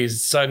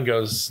his son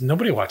goes,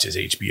 nobody watches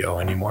HBO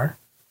anymore.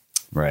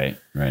 Right.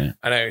 And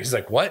he's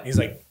like, what? He's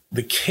like,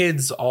 the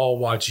kids all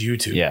watch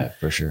YouTube. Yeah,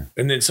 for sure.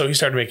 And then so he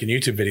started making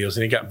YouTube videos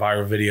and he got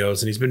viral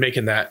videos and he's been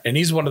making that. And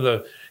he's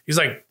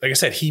like I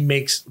said, he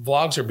makes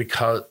vlogs are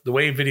because the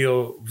way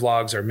video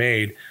vlogs are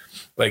made,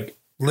 like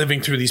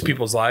living through these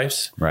people's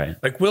lives. Right.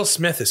 Like Will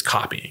Smith is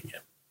copying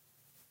him.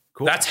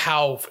 Cool. That's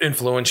how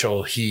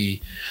influential the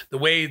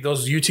way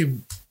those YouTube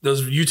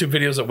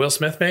videos that Will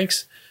Smith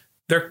makes,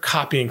 they're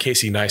copying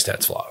Casey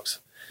Neistat's vlogs.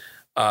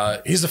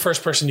 He's the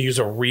first person to use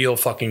a real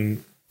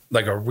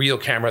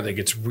camera that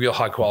gets real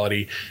high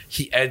quality.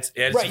 He edits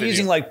right, video.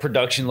 Using like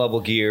production level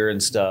gear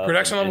and stuff.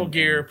 Production level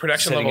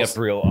setting up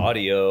real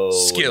audio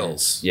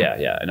skills.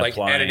 And like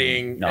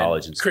editing,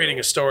 knowledge, and creating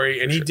a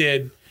story. And he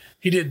did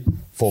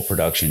full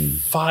production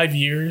 5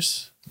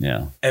 years.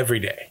 Yeah, every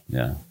day.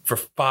 Yeah, for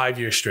 5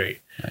 years straight.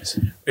 Nice.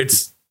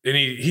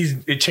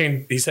 It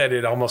changed. He said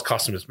it almost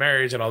cost him his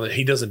marriage and all that.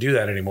 He doesn't do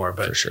that anymore.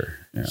 But for sure,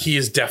 he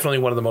is definitely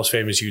one of the most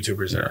famous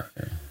YouTubers there.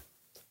 Yeah.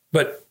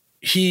 But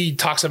he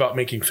talks about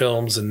making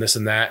films and this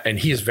and that, and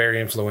he is very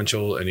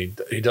influential. And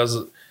he does,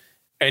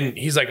 and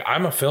he's like,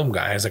 I'm a film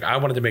guy. He's like, I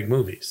wanted to make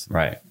movies.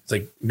 Right. It's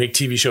like make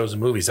TV shows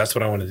and movies. That's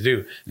what I wanted to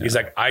do. Yeah. He's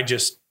like, I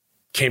just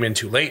came in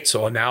too late,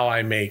 so now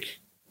I make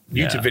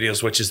YouTube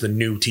videos, which is the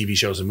new TV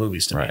shows and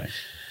movies to me.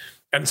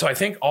 And so I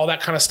think all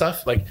that kind of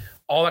stuff, like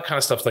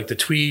the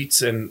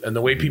tweets and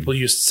the way people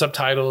use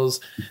subtitles,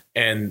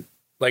 and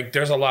like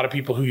there's a lot of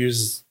people who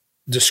use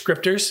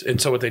descriptors, and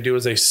so what they do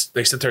is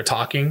they sit there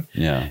talking,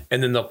 and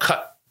then they'll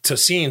cut to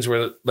scenes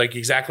where, like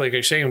exactly like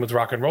you're saying with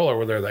Rock and Roller,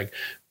 where they're like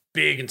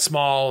big and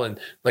small, and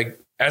like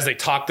as they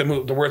talk,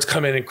 the words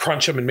come in and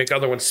crunch them and make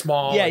other ones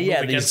small, and move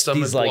against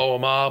them and like blow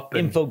them up,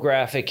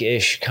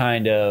 infographic-ish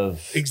kind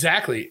of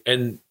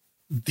and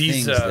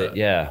these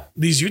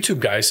YouTube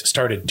guys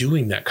started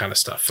doing that kind of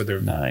stuff for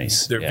their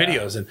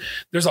videos, and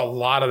there's a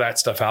lot of that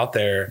stuff out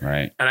there,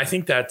 right? And I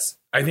think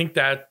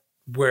that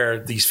where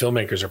these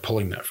filmmakers are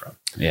pulling that from.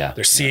 Yeah.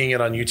 They're seeing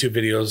it on YouTube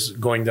videos,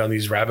 going down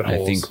these rabbit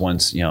holes. I think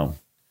once,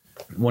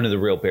 one of the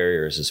real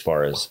barriers as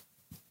far as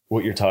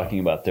what you're talking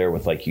about there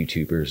with like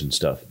YouTubers and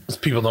stuff.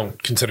 People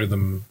don't consider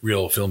them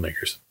real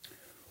filmmakers.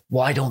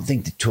 Well, I don't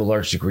think that to a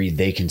large degree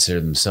they consider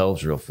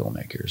themselves real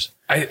filmmakers.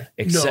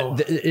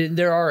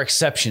 There are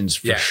exceptions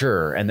for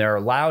sure, and there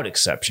are loud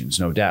exceptions,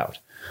 no doubt.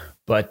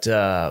 But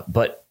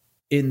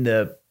in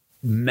the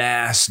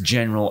mass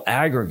general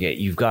aggregate,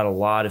 you've got a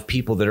lot of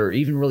people that are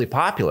even really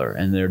popular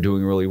and they're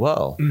doing really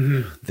well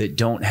that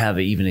don't have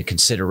even a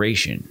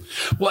consideration.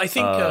 Well, I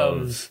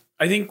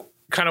think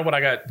kind of what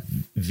I got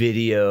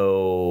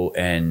video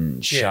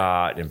and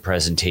shot and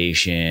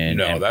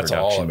presentation and that's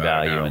production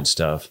value now. And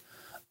stuff.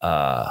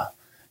 Where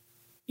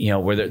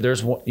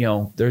there's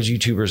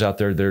YouTubers out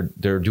there,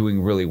 they're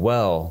doing really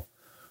well,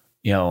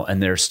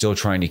 and they're still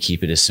trying to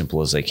keep it as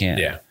simple as they can.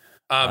 Yeah.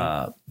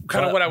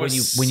 Kind of what I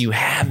was when you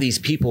have these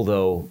people,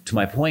 though, to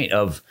my point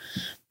of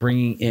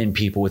bringing in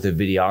people with a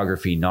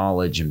videography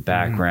knowledge and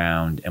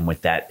background and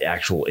with that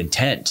actual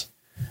intent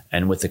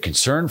and with the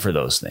concern for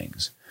those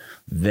things,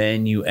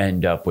 then you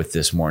end up with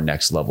this more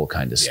next level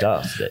kind of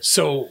stuff.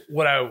 So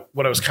what I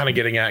was kind of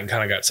getting at and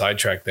kind of got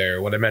sidetracked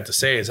there. What I meant to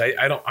say is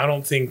I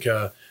don't think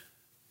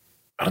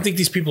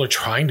these people are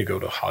trying to go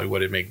to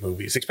Hollywood and make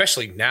movies,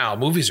 especially now.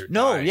 Movies are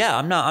dying.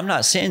 I'm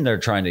not saying they're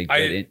trying to get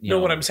it.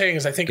 What I'm saying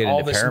is I think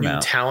all this new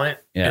talent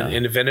and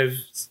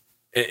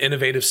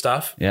innovative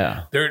stuff.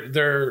 Yeah.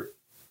 They're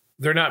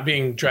not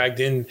being dragged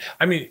in.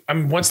 I mean,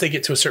 once they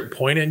get to a certain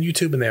point in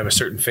YouTube and they have a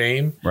certain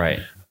fame,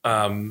 right?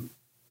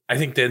 I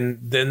think then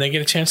they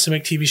get a chance to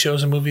make TV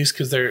shows and movies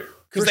because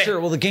sure.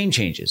 Well, the game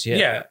changes.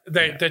 Yeah,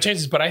 that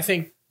changes. But I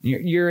think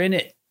you're in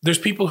it. There's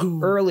people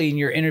who early and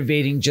you're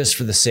innovating just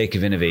for the sake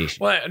of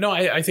innovation. Well, no,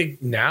 I think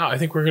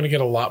we're going to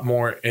get a lot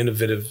more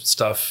innovative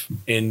stuff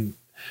in.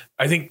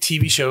 I think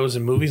TV shows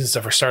and movies and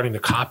stuff are starting to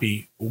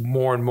copy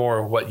more and more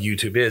of what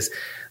YouTube is.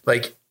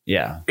 Like,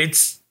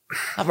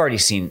 I've already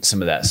seen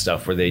some of that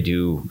stuff where they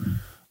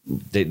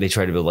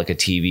try to build like a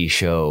TV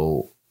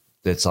show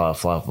that's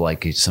off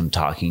like some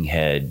talking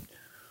head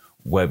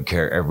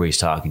everybody's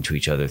talking to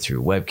each other through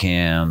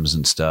webcams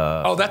and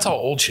stuff. Oh, that's all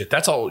old shit.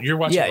 That's all you're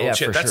watching old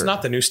shit. That's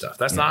not the new stuff.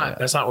 That's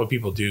not what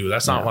people do.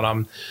 That's not what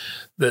I'm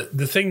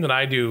the thing that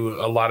I do,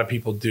 a lot of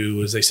people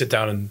do is they sit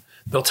down and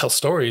they'll tell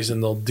stories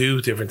and they'll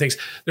do different things.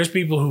 There's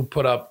people who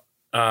put up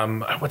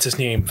what's his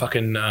name?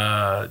 Fucking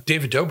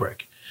David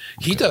Dobrik.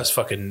 He does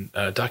fucking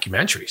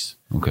documentaries.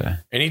 Okay.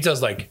 And he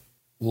does like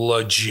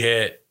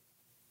legit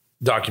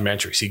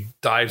documentaries. He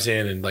dives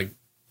in and like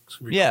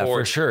record. Yeah,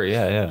 for sure.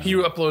 Yeah. He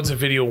uploads a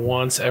video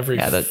once every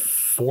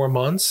 4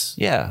 months.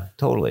 Yeah,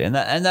 totally. And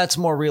that's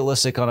more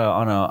realistic on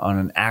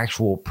an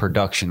actual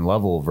production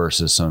level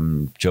versus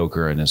some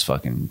joker in his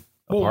fucking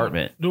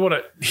apartment.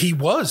 He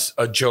was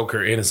a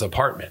joker in his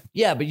apartment.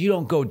 Yeah, but you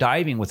don't go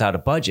diving without a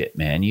budget,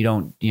 man. You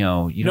don't.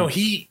 No,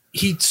 he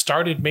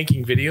started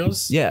making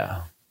videos.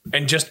 Yeah.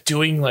 And just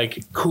doing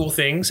like cool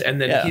things, and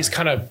then he's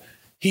kind of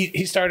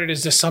he started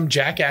as just some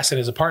jackass in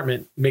his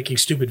apartment making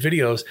stupid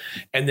videos,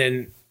 and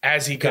then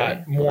as he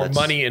got more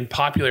money and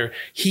popular,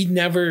 he's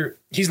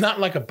not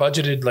like a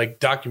budgeted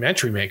like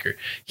documentary maker.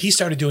 He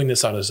started doing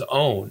this on his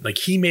own. Like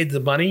he made the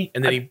money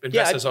and then he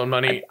invested his own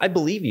money. I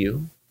believe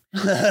you.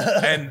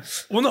 And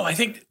I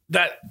think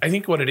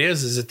what it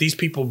is that these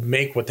people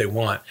make what they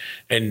want,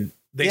 and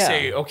they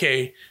say,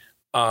 okay,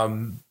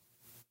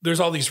 there's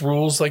all these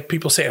rules. Like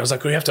people say, I was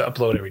like, you have to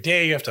upload every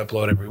day, you have to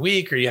upload every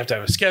week, or you have to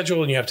have a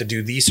schedule and you have to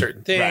do these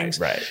certain things.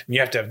 Right. And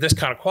you have to have this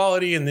kind of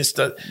quality and this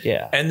stuff.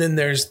 Yeah. And then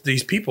there's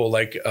these people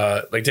like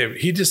David,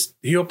 he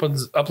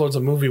uploads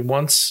a movie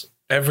once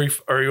he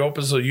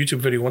opens a YouTube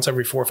video once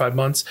every 4 or 5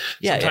 months.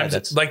 Yeah. Sometimes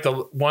it's like the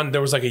one,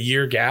 there was like a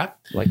year gap.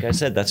 Like I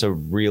said, that's a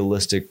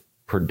realistic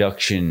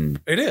production.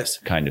 It is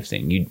kind of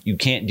thing. You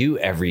can't do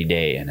every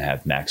day and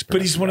have max production.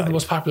 But he's one of the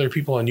most popular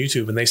people on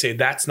YouTube, and they say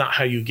that's not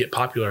how you get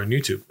popular on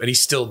YouTube, and he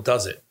still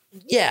does it.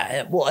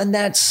 Yeah, well, and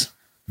that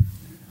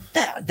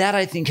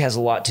I think has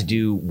a lot to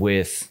do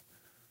with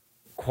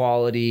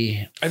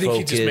quality. I think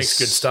he just makes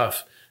good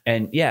stuff.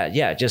 And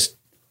just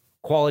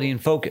quality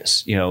and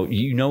focus.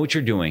 You know what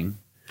you're doing,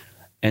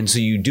 and so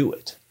you do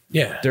it.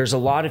 Yeah. There's a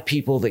lot of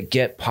people that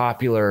get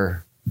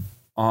popular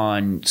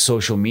on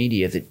social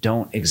media that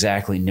don't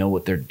exactly know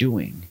what they're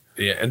doing.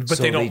 Yeah, but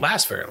they don't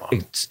last very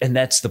long. And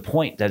that's the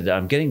point that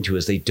I'm getting to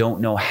is they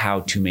don't know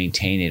how to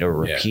maintain it or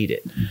repeat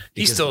it.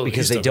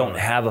 Because they don't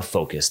have a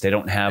focus. They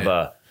don't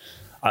have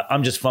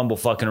I'm just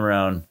fucking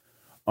around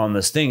on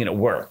this thing and it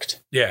worked.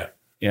 Yeah.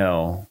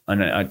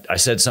 And I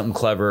said something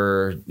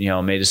clever,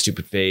 made a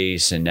stupid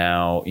face, and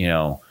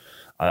now,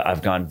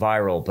 I've gone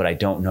viral, but I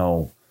don't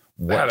know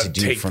what to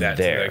do from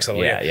there.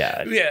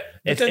 Yeah.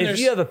 If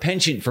you have a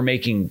penchant for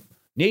making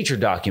nature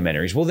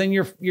documentaries, well, then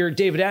you're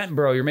David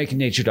Attenborough. You're making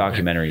nature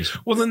documentaries.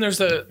 Well, then there's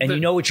you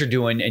know what you're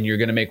doing, and you're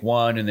going to make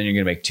one, and then you're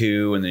going to make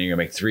two, and then you're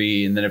going to make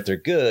three, and then if they're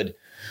good,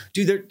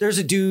 dude, there's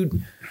a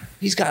dude.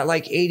 He's got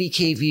like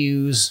 80K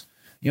views.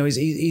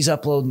 He's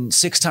uploading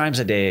 6 times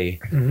a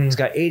day. Mm-hmm. He's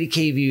got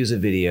 80K views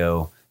of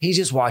video. He's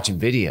just watching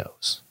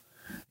videos.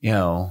 You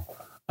know,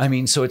 I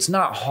mean, so it's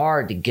not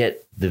hard to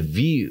get the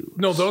view.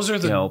 No, those are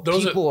the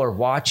people are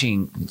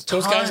watching.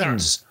 Those guys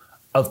tons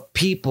of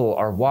people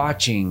are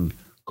watching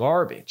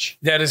garbage.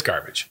 That is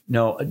garbage.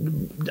 No,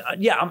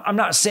 yeah, I'm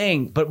not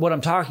saying, but what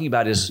I'm talking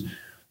about is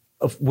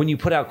when you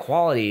put out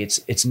quality,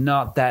 it's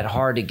not that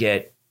hard to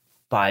get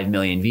 5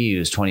 million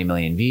views, 20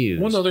 million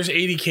views. Well, no, there's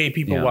 80K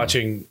people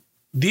watching.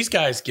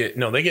 Ththey get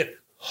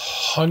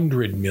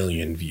 100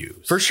 million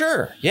views. For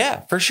sure. Yeah,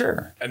 for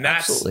sure. And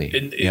that's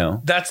absolutely.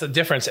 That's the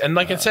difference. And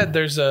like I said,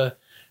 there's but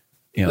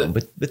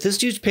this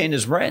dude's paying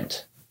his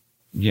rent.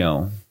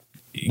 Good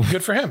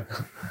for him.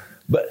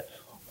 But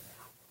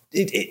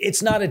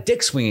it's not a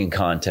dick swinging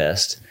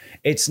contest.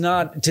 It's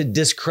not to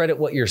discredit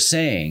what you're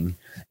saying.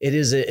 It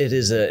is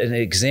an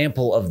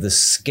example of the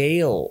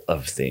scale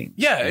of things.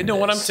 Yeah, no,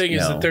 what I'm saying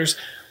is that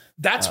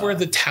that's where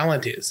the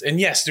talent is. And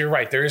yes, you're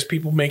right. There is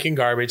people making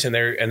garbage and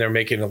they're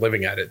making a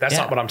living at it. That's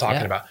not what I'm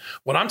talking about.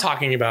 What I'm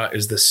talking about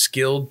is the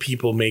skilled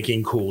people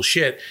making cool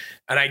shit.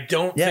 And I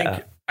don't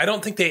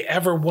think they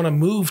ever want to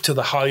move to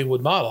the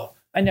Hollywood model.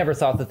 I never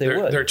thought that they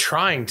would. They're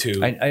trying to.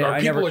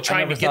 People are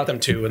trying to get them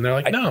to. And they're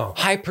like, no.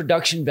 High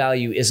production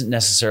value isn't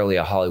necessarily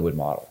a Hollywood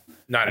model.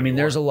 Not anymore.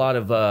 There's a lot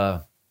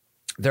of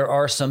there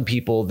are some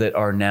people that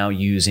are now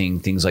using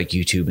things like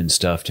YouTube and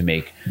stuff to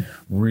make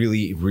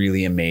really,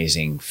 really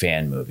amazing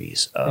fan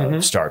movies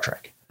of Star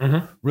Trek.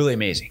 Really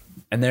amazing.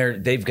 And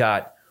they've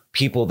got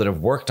people that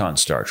have worked on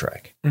Star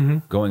Trek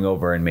going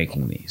over and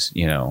making these,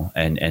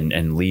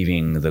 and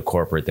leaving the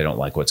corporate. They don't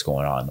like what's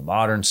going on in the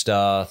modern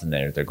stuff. And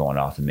they're going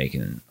off and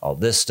making all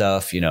this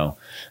stuff,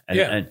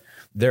 and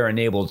they're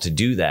enabled to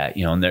do that,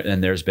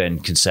 and there's been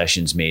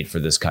concessions made for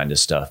this kind of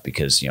stuff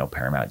because,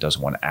 Paramount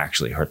doesn't want to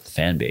actually hurt the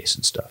fan base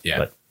and stuff. Yeah.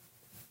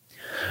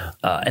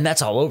 But, and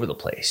that's all over the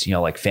place,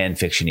 like fan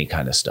fiction-y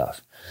kind of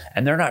stuff.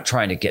 And they're not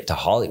trying to get to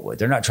Hollywood.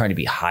 They're not trying to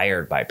be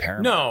hired by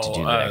Paramount to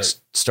do the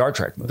next Star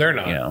Trek movie. They're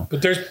not.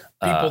 But there's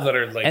people that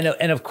are like,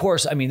 and of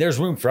course, there's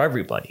room for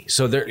everybody.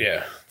 So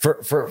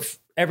for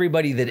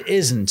everybody that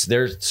isn't,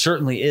 there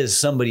certainly is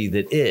somebody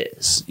that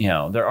is.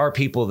 There are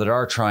people that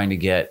are trying to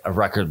get a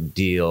record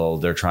deal.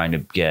 They're trying to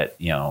get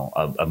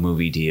a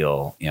movie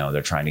deal.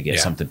 They're trying to get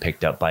something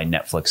picked up by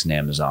Netflix and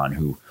Amazon.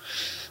 Who,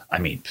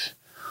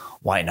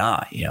 why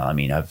not?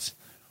 I've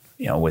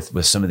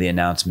with some of the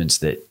announcements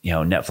that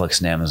Netflix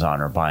and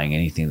Amazon are buying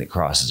anything that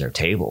crosses their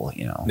table.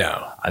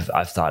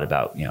 I've thought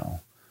about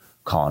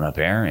calling up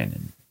Aaron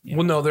and.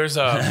 Well, no, there's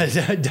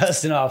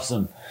dusting off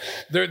some.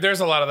 There's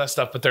a lot of that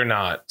stuff, but they're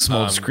not some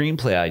old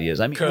screenplay ideas.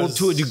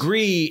 To a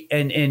degree,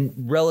 and in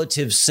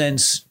relative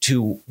sense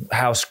to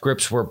how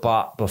scripts were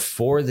bought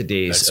before the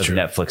days of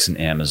Netflix and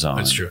Amazon.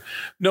 That's true.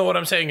 No, what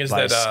I'm saying is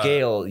by that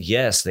scale,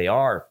 yes, they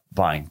are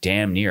buying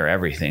damn near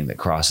everything that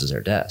crosses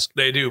their desk.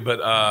 They do,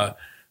 but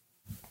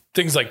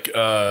things like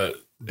it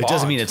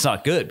doesn't mean it's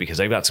not good because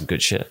they've got some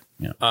good shit.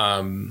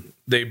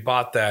 They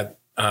bought that,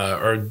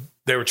 or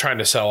they were trying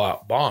to sell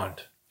out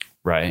Bond.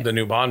 Right. The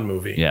new Bond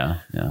movie. Yeah.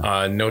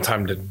 No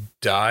Time to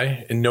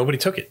Die. And nobody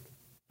took it.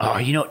 Oh,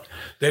 they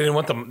didn't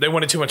want them. They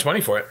wanted too much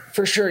money for it.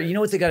 For sure. You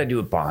know what they got to do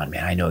with Bond,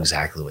 man? I know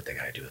exactly what they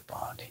got to do with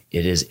Bond.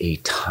 It is a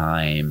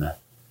time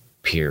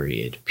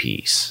period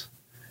piece.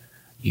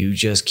 You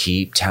just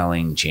keep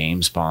telling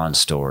James Bond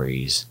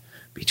stories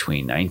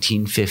between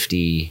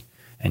 1950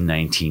 and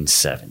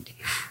 1970.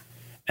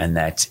 And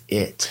that's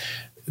it.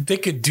 They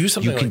could do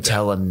something like that. You can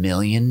tell a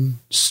million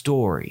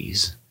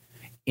stories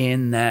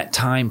in that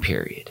time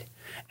period.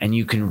 And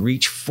you can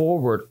reach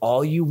forward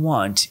all you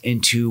want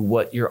into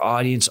what your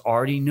audience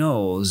already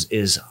knows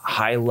is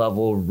high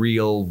level,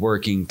 real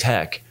working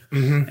tech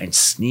and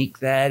sneak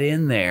that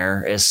in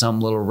there as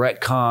some little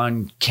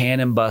retcon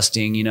cannon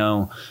busting,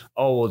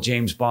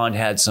 James Bond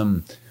had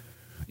some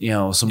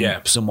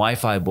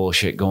Wi-Fi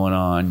bullshit going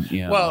on,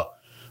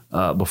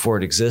 before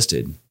it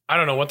existed. I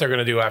don't know what they're going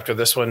to do after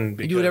this one.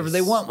 They do whatever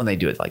they want when they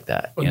do it like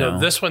that.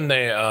 This one,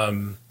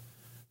 this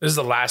is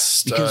the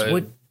last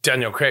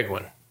Daniel Craig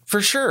one. For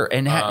sure.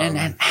 And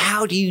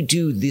how do you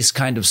do this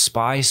kind of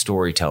spy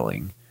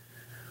storytelling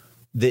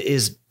that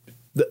is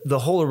the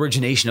whole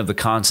origination of the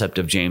concept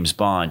of James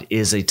Bond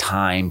is a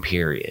time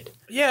period.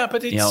 Yeah,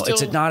 but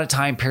it's not a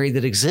time period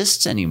that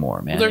exists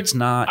anymore, man. It's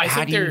not.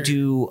 How do you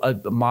do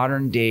a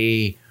modern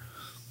day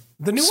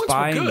The new ones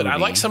were good. Movie. I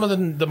like some of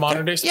the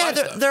modern day spy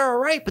stuff. They're all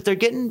right, but they're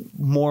getting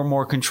more and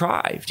more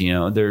contrived.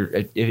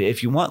 They're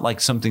if you want like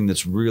something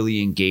that's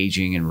really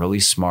engaging and really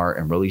smart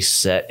and really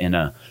set in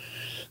a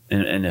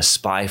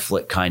spy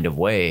flick kind of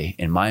way,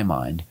 in my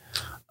mind.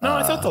 No,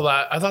 I thought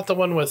the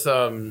one with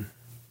the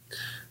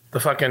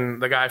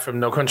guy from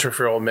No Country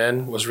for Old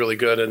Men was really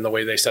good, and the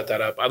way they set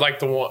that up. I like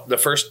the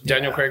first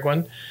Daniel Craig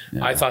one.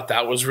 Yeah. I thought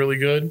that was really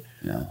good.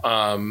 Yeah.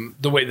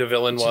 The way the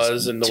villain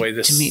was, and the way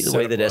this to me, the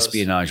way that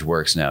espionage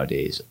works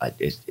nowadays,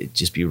 it'd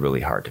just be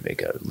really hard to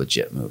make a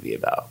legit movie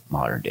about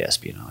modern day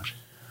espionage.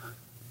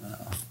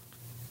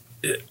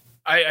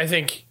 I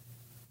think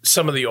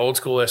some of the old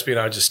school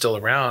espionage is still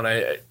around.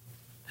 I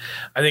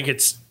think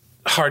it's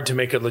hard to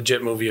make a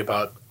legit movie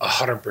about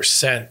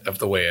 100% of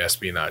the way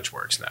espionage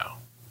works now.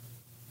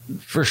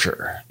 For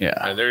sure.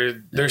 Yeah.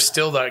 And there's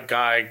still that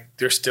guy.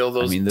 There's still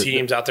those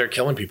teams out there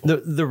killing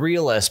people. The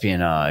real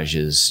espionage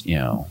is,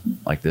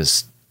 like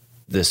this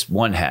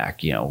one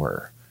hack,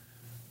 where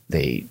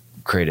they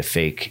create a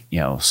fake,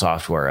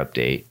 software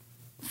update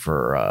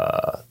for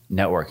a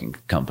networking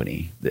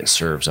company that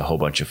serves a whole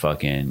bunch of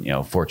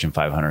fucking, Fortune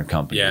 500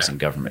 companies and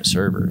government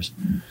servers.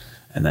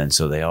 And then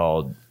so they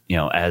all,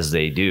 as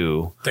they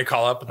do, they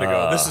call up and they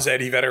go, "This is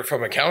Eddie Vedder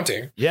from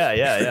accounting." Yeah.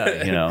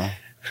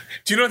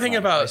 Do you know anything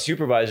about my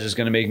supervisor is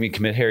going to make me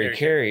commit Harry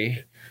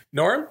Carey?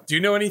 Norm, do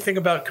you know anything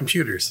about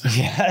computers?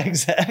 Yeah,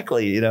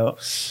 exactly.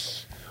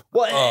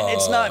 Well, and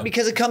it's not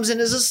because it comes in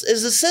as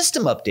a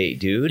system update,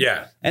 dude.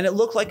 Yeah. And it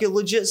looked like a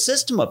legit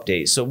system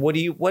update. So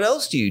what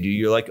else do you do?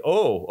 You're like,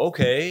 oh,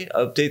 okay,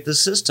 update the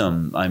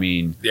system. I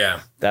mean,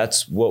 yeah,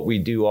 that's what we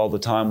do all the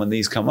time when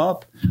these come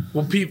up.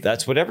 Well,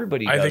 that's what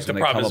everybody does. I think the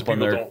problem is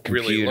people don't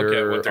really look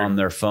at what they're on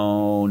their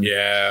phone.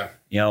 Yeah.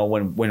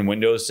 When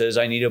Windows says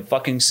I need a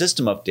fucking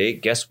system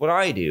update, guess what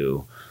I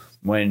do?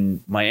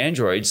 When my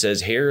Android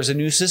says here's a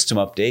new system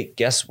update,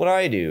 guess what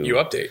I do? You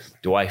update.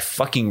 Do I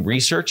fucking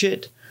research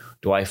it?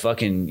 Do I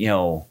fucking,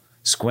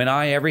 squint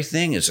eye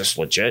everything? Is this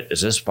legit?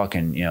 Is this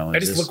fucking, I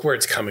just look where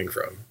it's coming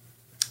from.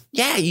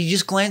 Yeah, you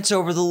just glance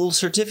over the little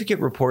certificate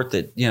report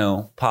that,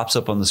 pops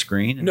up on the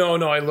screen. No,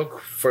 I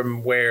look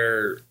from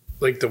where,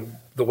 like,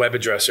 the web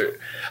address.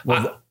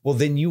 Well,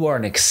 then you are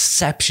an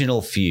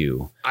exceptional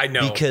few. I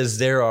know. Because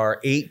there are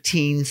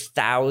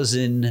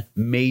 18,000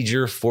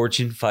 major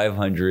Fortune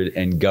 500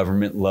 and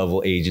government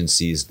level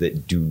agencies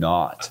that do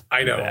not.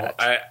 I know.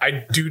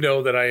 I do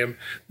know that I am.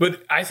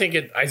 But I think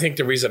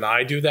the reason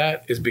I do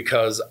that is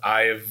because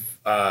I've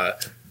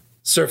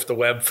surfed the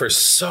web for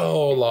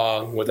so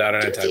long without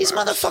an antivirus. These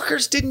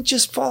motherfuckers didn't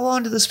just fall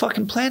onto this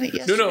fucking planet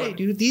yesterday,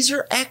 dude. These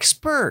are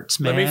experts,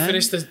 man. Let me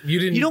finish this.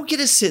 You don't get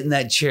to sit in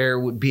that chair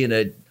with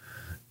being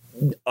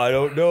I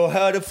don't know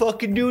how to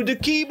fucking do the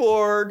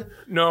keyboard.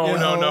 No.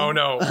 What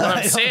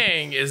I'm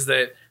saying is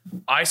that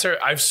I've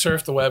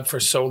surfed the web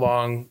for so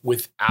long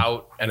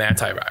without an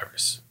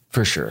antivirus.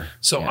 For sure.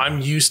 So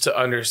I'm used to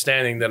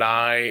understanding that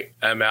I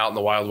am out in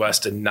the Wild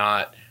West and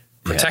not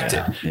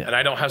protected. Yeah. And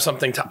I don't have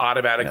something to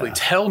automatically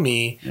tell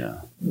me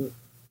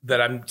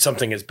that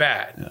something is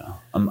bad. Yeah.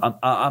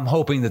 I'm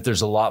hoping that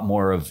there's a lot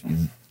more of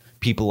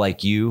people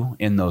like you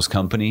in those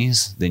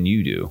companies than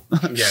you do.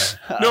 Yeah.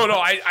 No.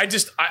 I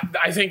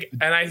think,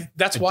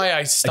 that's why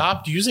I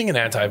stopped using an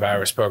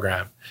antivirus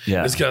program.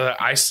 Yeah. It's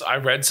because I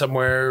read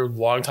somewhere a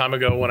long time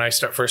ago when I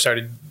first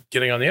started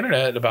getting on the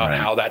internet about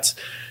how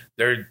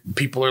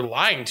people are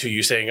lying to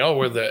you saying, "Oh,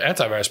 we're the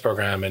antivirus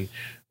program,"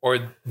 or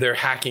they're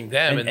hacking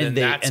them, and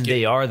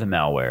they are the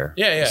malware.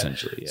 Yeah.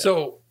 Essentially. Yeah.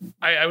 So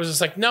I was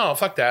just like, no,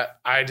 fuck that.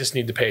 I just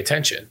need to pay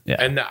attention. Yeah.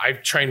 And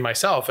I've trained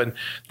myself, and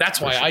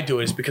that's why I do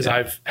it, is because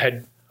I've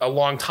had a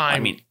long time. I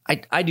mean,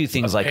 I do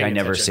things like I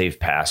never save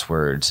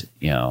passwords,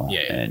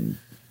 and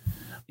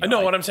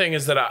no, what I'm saying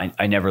is that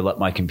I never let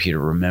my computer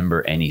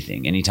remember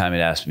anything. Anytime it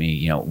asks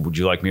me, would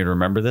you like me to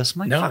remember this?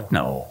 I'm like, no. Fuck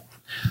no.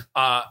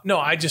 No,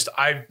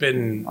 I've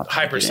been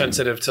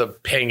hypersensitive to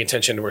paying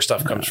attention to where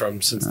stuff comes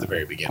from since the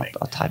very beginning.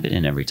 I'll type it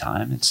in every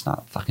time. It's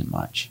not fucking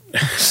much.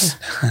 The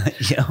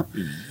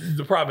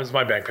problem is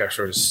my bank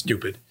password is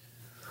stupid.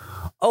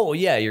 Oh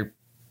yeah, your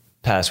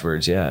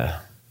passwords,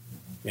 yeah.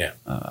 Yeah,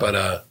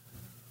 but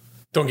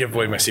don't give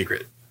away my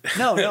secret.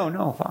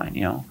 No,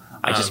 fine.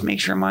 I just make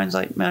sure mine's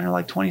are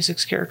like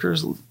 26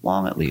 characters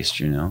long at least.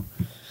 Yeah.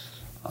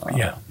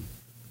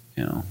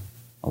 A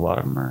lot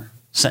of them are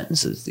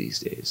sentences these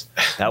days.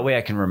 That way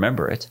I can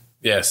remember it.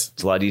 Yes.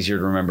 It's a lot easier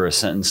to remember a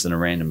sentence than a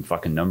random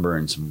fucking number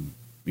and some,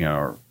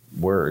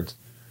 words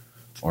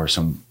or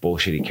some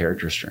bullshitty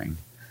character string.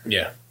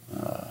 Yeah.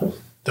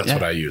 That's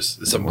what I use.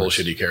 Some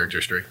bullshitty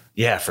character string.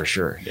 Yeah, for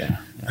sure. Yeah.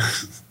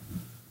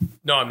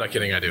 No, I'm not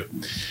kidding. I do.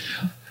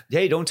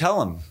 Hey, don't tell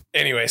them.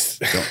 Anyways.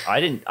 I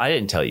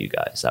didn't tell you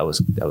guys. That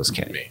was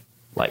Kenny. Me.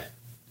 Like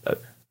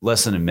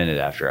less than a minute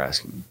after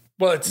asking.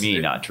 Well, it's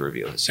not to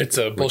reveal this. It's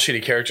a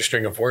bullshitty character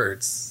string of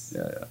words.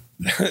 Yeah.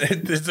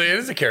 It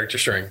is a character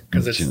string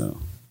because it's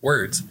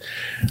words.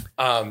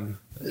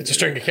 It's a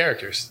string of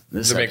characters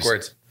to make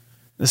words.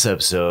 This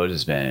episode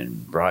has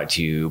been brought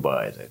to you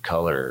by the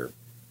color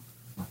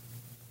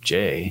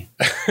J.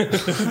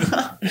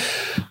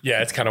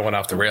 Yeah, it's kind of went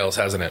off the rails,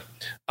 hasn't it?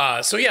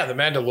 So yeah, The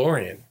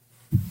Mandalorian.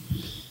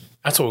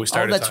 That's what we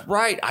started. Oh, that's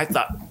right. I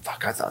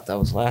thought that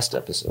was last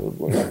episode.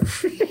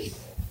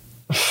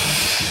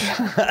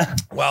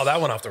 Wow,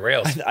 that went off the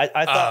rails.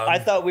 I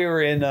thought we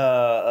were in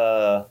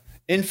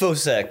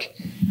InfoSec.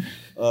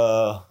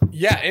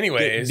 Yeah.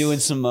 Anyways, doing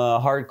some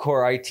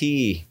hardcore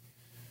IT.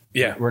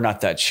 Yeah, we're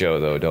not that show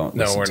though. Don't.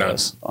 No, we're not.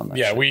 Us on that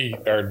yeah, show. We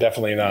are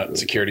definitely not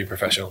security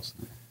professionals.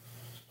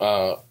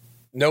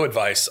 No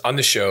advice on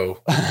the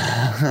show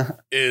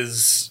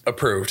is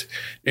approved.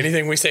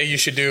 Anything we say you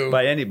should do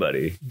by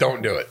anybody,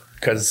 don't do it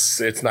because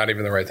it's not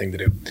even the right thing to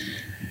do.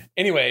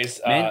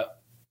 Anyways,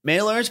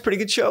 Mandalorian's a pretty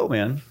good show,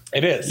 man.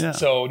 It is. Yeah.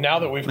 So now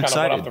that we've kind of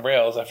went off the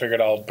rails, I figured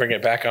I'll bring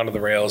it back onto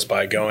the rails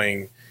by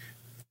doing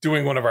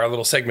one of our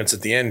little segments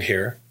at the end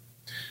here.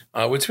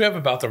 which we have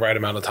about the right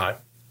amount of time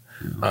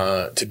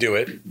to do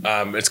it.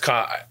 It's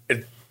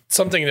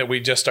something that we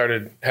just had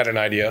an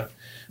idea.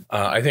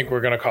 I think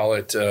we're going to call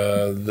it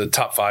the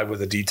top 5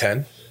 with a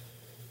D10.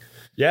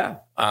 Yeah.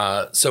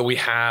 So we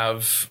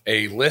have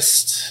a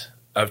list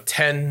of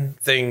 10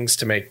 things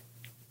to make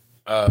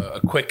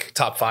a quick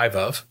top 5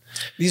 of.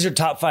 These are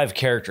top 5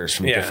 characters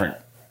from different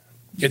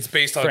It's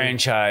based on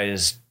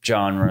franchise,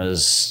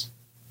 genres.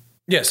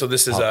 Yeah, so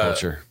this is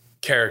culture.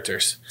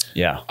 Characters.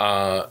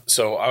 Yeah.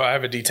 So I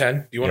have a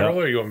D10. Do you want to roll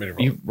it or you want me to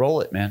roll? You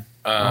roll it, man.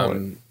 Roll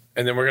it.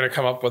 And then we're going to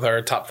come up with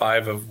our top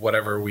 5 of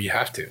whatever we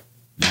have to.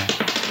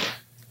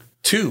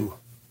 2.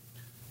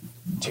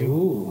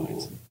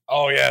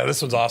 Oh, yeah,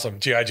 this one's awesome.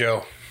 G.I.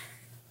 Joe.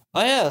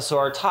 Oh, yeah. So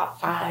our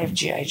top 5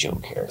 G.I. Joe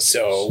characters.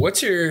 So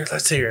let's hear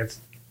it.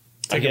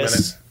 I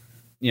guess,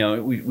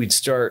 we'd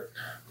start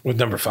with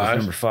number 5.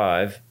 Number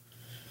 5.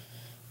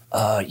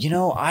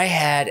 I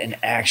had an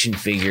action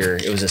figure.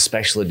 It was a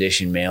special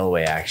edition mail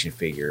away action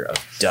figure of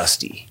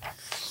Dusty.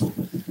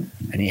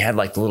 And he had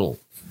like the little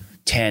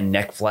tan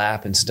neck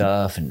flap and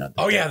stuff, and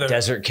the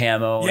desert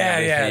camo and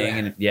everything.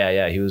 And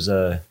he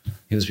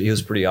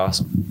was pretty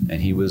awesome.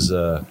 And he was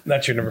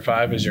that's your number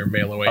 5 is your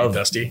mail away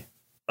Dusty.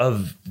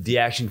 Of the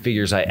action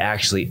figures I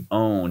actually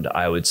owned,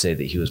 I would say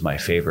that he was my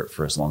favorite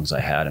for as long as I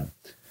had him.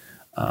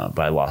 But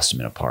I lost him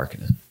in a park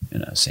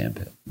in a sand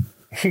pit.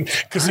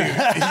 Because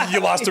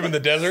you lost him in the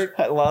desert?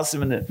 I lost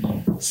him in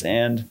the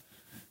sand,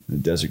 the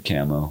desert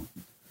camo.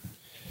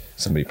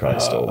 Somebody probably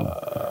stole him.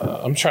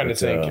 I'm trying to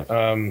think.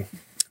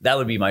 That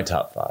would be my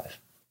top 5.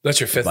 That's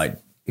your 5th?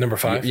 Number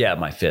 5? Yeah,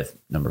 my 5th,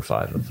 number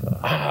 5 of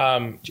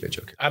G.I.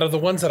 Joe. Out of the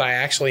ones that I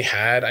actually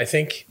had, I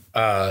think...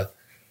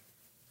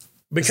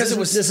 because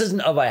this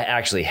isn't of I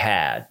actually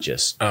had,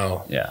 just...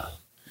 Oh. Yeah.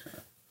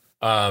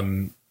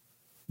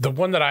 The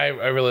one that I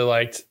really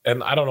liked,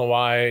 and I don't know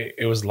why,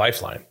 it was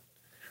Lifeline.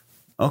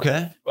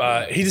 Okay.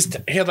 He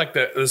had like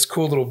this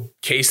cool little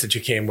case that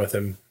you came with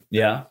him.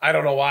 Yeah. I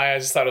don't know why. I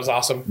just thought it was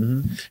awesome.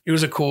 Mm-hmm. It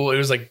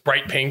was like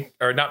bright pink,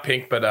 or not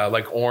pink, but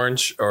like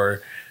orange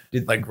or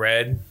like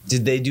red.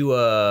 Did they do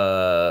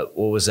what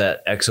was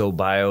that? Exo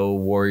Bio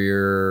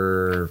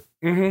Warrior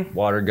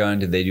water gun?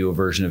 Did they do a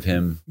version of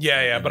him?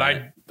 Yeah. But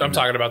I'm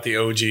talking about the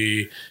OG.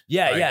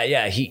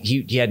 Yeah.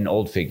 He had an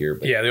old figure.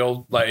 But the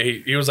old, like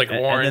he was like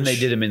orange. And then they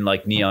did him in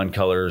like neon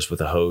colors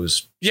with a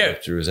hose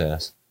through his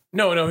ass.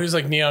 No, he was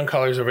like neon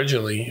colors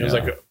originally. It was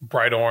like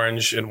bright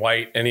orange and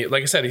white. And he,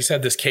 like I said, he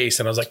said this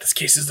case, and I was like, this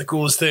case is the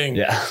coolest thing.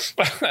 Yeah.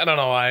 I don't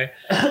know why.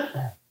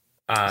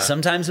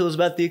 Sometimes it was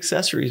about the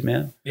accessories,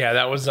 man. Yeah,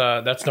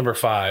 that's number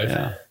 5.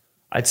 Yeah.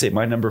 I'd say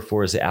my number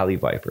 4 is the Alley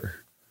Viper.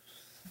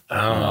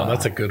 Oh,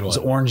 that's a good one. It was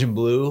orange and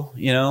blue,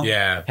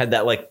 Yeah. Had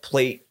that like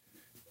plate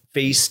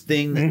face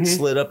thing that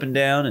slid up and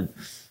down, and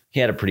he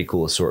had a pretty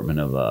cool assortment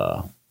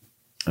of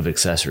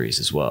accessories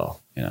as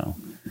well,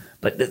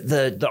 But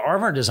the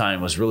armor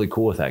design was really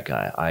cool with that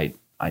guy.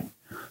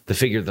 The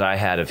figure that I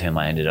had of him,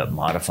 I ended up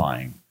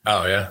modifying.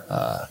 Oh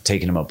yeah.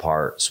 Taking him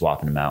apart,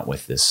 swapping him out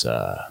with this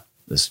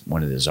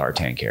one of the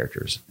Zartan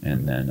characters,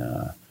 and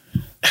then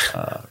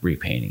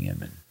repainting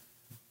him, and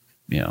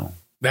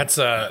That's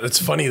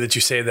funny that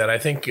you say that. I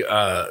think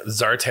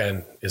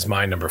Zartan is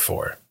my number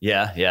 4.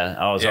 Yeah.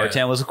 Oh,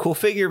 Zartan was a cool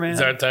figure, man.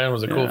 Zartan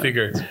was a cool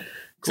figure.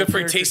 Except for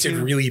he tasted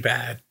really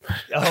bad.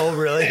 Oh,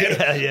 really?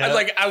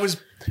 Yeah.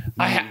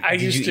 I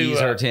used to use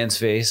Zartan's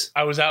face.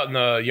 I was out in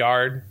the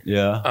yard,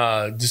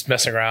 just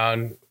messing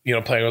around,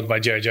 playing with my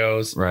G.I.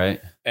 Joes, right?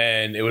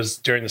 And it was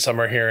during the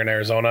summer here in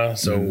Arizona,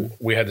 so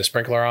we had the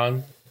sprinkler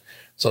on.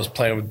 So I was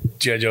playing with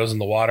G.I. Joes in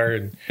the water,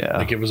 and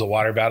it was a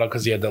water battle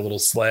because he had that little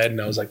sled,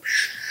 and I was like,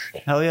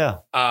 hell yeah.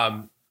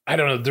 I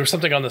don't know, there was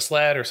something on the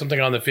sled or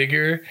something on the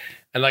figure,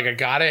 and I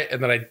got it,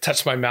 and then I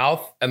touched my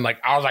mouth, and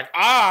I was like,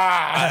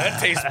 that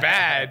tastes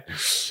bad.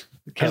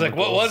 I was like,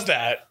 what was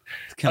that?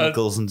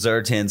 Chemicals in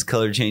Zartan's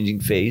color changing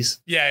face.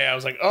 Yeah. I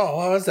was like, oh,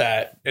 what was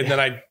that? And then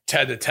I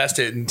had to test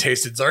it and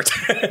tasted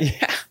Zartan.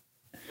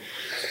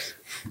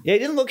 Yeah, he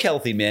didn't look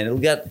healthy, man.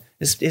 It got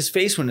his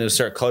face when it would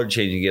start color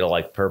changing, get all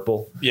like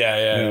purple.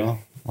 Yeah.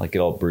 Like it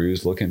all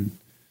bruised looking.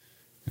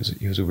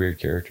 He was a weird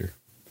character.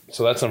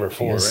 So that's number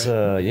 4, right?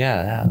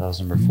 That was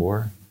number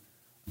 4.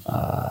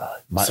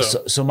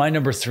 So my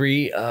number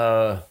 3,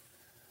 I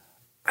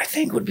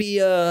think would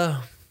be I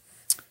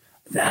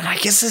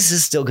guess this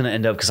is still going to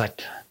end up because I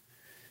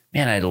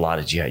had a lot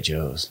of G.I.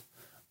 Joes.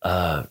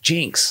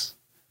 Jinx.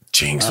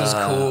 Jinx was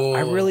cool.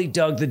 I really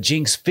dug the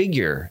Jinx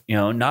figure.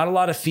 Not a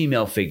lot of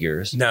female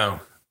figures.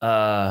 No.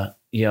 And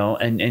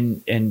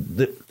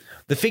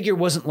the figure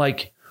wasn't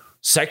like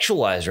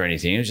sexualized or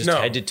anything. It was just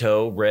head to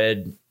toe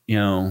red.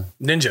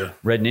 Ninja.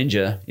 Red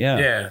Ninja. Yeah.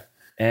 Yeah.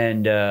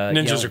 And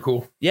ninjas are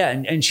cool. Yeah,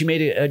 and she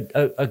made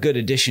a good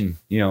addition,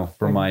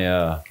 for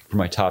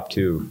my top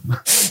 2.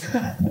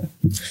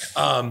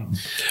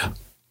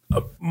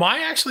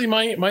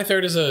 My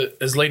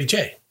 3rd is Lady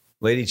J.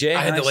 Lady J?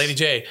 I had the Lady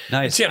J.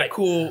 Nice. And she had a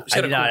cool... I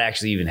did not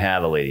actually even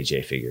have a Lady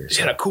J figure.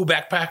 She had a cool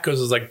backpack because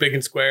it was like big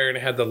and square and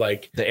it had the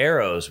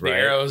arrows, right? The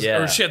arrows. Yeah.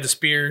 Or she had the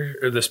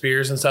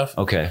spears and stuff.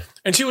 Okay.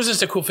 And she was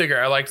just a cool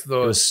figure. I liked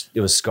those.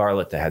 It was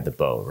Scarlet that had the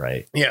bow,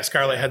 right? Yeah,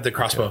 Scarlet had the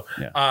crossbow.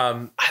 Yeah.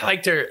 I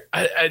liked her.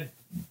 I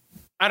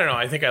don't know.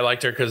 I think I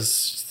liked her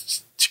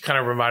because she kind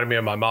of reminded me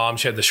of my mom.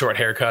 She had the short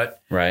haircut.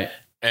 Right.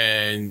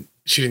 And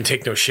she didn't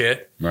take no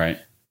shit. Right.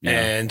 Yeah.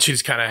 And she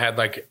just kind of had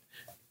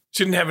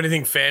she didn't have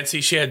anything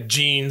fancy. She had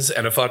jeans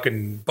and a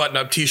fucking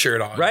button-up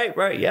T-shirt on.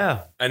 Right.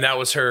 Yeah. And that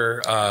was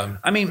her.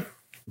 I mean,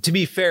 to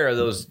be fair,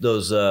 those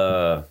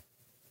we're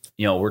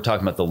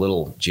talking about the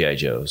little G.I.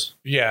 Joes.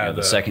 Yeah.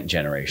 The second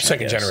generation.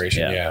 Second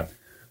generation.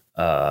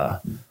 Yeah.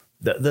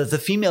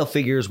 The female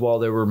figures, while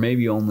there were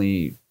maybe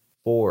only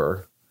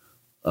 4,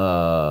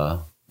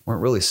 weren't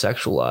really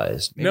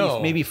sexualized.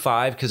 Maybe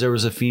 5 because there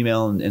was a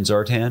female in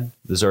Zartan.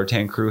 The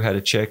Zartan crew had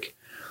a chick.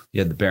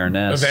 You had the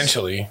Baroness.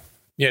 Eventually.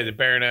 Yeah, the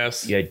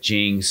Baroness. You had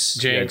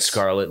Jinx. You had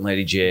Scarlet and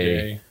Lady J. I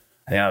think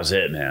that was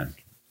it, man.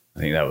 I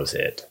think that was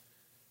it.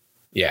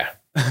 Yeah.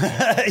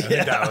 I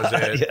think that was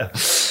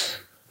it.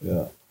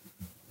 Yeah.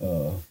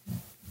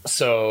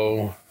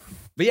 So.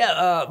 But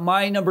yeah,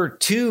 my number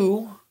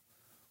 2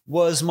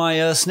 was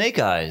my Snake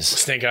Eyes.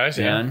 Snake Eyes,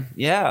 yeah.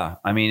 Yeah.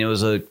 I mean, it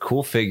was a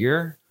cool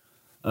figure.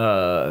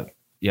 One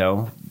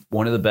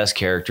of the best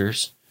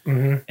characters.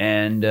 Mm-hmm.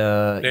 And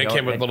it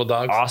came with little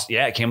dogs.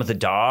 It came with a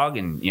dog,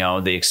 and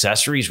the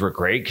accessories were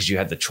great because you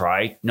had the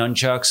tri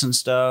nunchucks and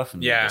stuff,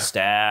 and the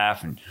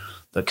staff and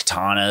the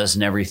katanas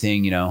and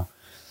everything.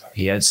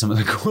 He had some of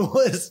the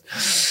coolest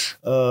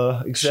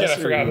accessories. Shit, I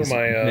forgot who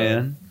my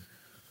man.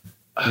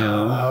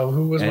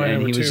 Who was my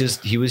number 2?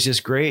 He was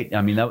just great.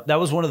 I mean, that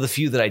was one of the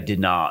few that I did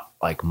not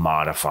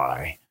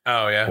modify.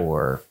 Oh yeah.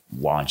 Or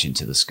launch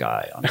into the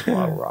sky on a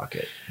bottle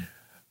rocket.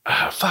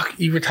 Fuck,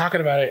 you were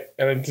talking about it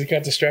and I just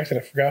got distracted.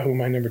 I forgot who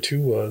my number 2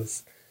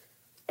 was.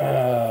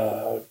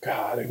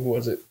 God, who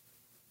was it?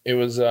 It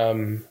was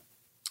so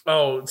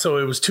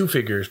it was 2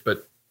 figures,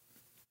 but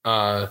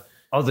the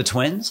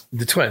twins?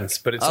 The twins,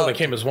 but it still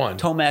came as one.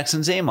 Tomax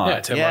and Zaymot. Yeah,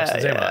 Tomax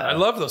and Zaymot. I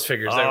love those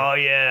figures.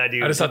 Yeah,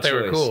 dude. I just thought they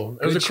were cool.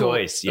 It was a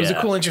choice. It was a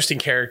cool, interesting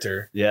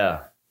character.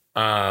 Yeah.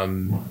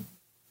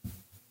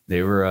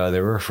 They were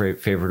a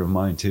favorite of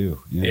mine too.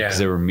 Because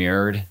they were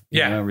mirrored.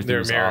 Everything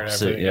was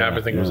opposite.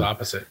 Everything was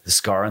opposite. The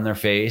scar on their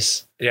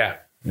face. Yeah.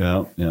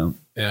 Yeah.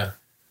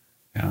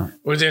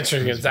 What's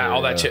interesting is that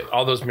all that shit,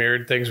 all those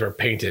mirrored things were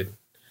painted.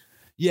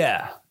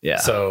 Yeah.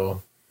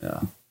 So.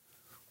 Yeah.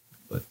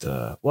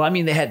 But I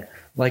mean, they had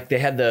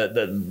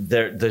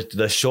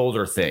the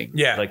shoulder thing.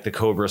 Yeah. Like the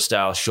Cobra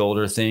style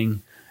shoulder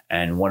thing.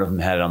 And one of them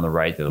had it on the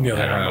right, the other one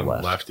had it on the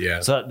left.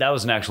 Yeah. So that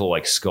was an actual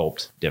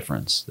sculpt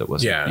difference that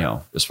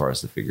wasn't, as far as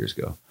the figures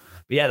go.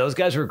 But yeah, those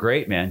guys were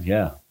great, man.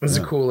 Yeah. It was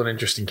a cool and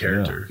interesting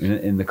character. Yeah.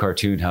 In the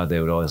cartoon, how they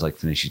would always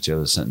finish each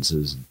other's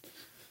sentences.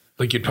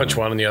 Like you'd punch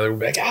one and the other would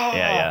be like,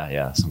 ah!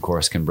 Yeah. Some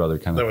Coruscant brother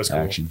kind of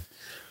action.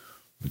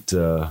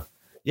 Cool.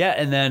 But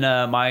and then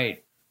my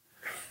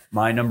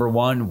number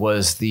 1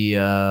 was the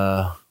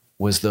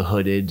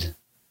hooded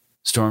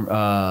Storm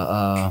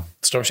Shadow?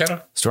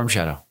 Storm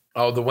Shadow.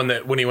 Oh, the one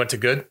when he went to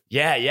good?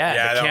 Yeah.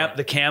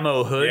 The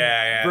camo hood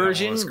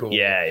version. That was cool.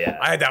 Yeah.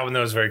 I had that one that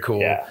was very cool.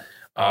 Yeah.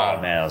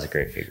 Oh man, that was a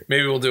great figure.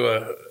 Maybe we'll do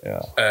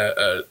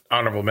a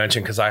honorable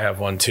mention because I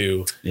have one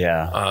too.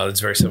 Yeah.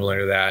 It's very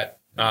similar to that.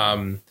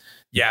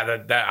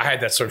 That I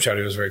had that Storm Shadow.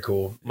 It was very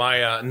cool.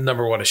 My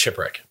number 1 is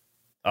Shipwreck.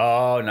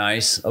 Oh,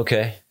 nice.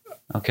 Okay.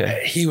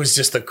 He was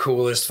just the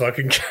coolest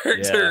fucking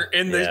character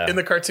in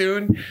the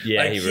cartoon.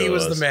 Yeah, he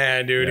was the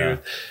man, dude. Yeah.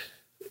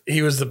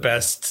 He was the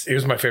best. He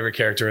was my favorite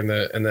character in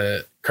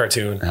the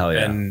cartoon. Hell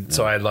yeah. And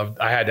so I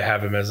had to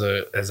have him as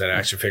an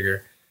action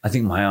figure. I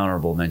think my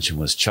honorable mention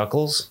was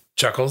Chuckles.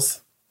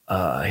 Chuckles.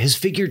 His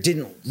figure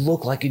didn't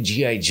look like a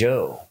G.I.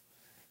 Joe.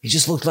 He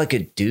just looked like a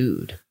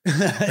dude,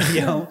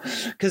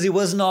 because he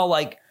wasn't all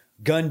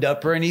gunned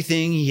up or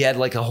anything. He had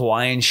a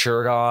Hawaiian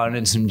shirt on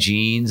and some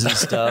jeans and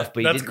stuff,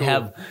 but he didn't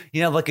have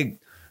a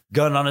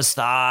gun on his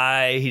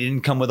thigh. He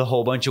didn't come with a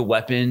whole bunch of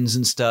weapons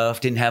and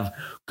stuff. Didn't have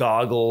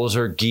goggles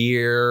or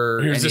gear.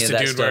 He was just a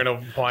dude wearing a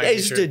Hawaiian shirt.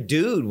 He's just a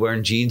dude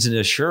wearing jeans and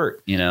a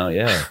shirt.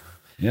 Yeah.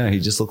 He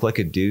just looked like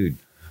a dude.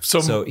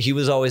 So he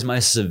was always my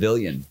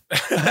civilian.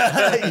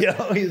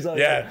 He's always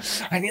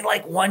I need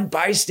one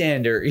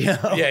bystander.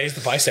 Yeah, he's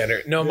the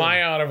bystander. No,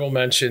 my honorable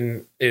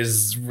mention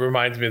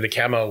reminds me of the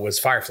camo was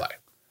Firefly.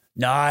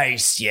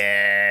 Nice.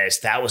 Yes.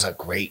 That was a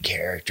great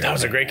character. That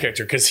was a great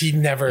character because he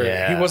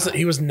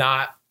was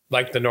not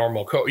like the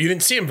normal you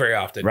didn't see him very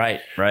often. Right.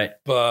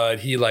 But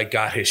he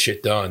got his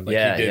shit done. He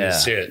did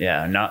his shit.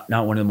 Yeah. Not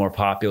one of the more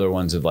popular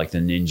ones of the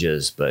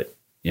ninjas, but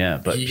he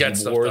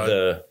wore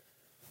the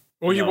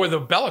you wore the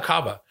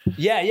Balaclava.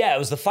 Yeah, it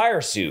was the fire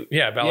suit.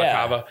 Yeah,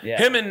 Balaclava. Yeah.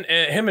 Him and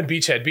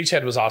Beachhead.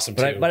 Beachhead was awesome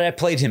too. But I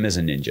played him as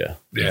a ninja.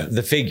 Yeah,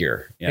 the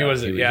figure. He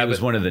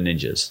was one of the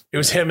ninjas. It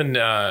was him and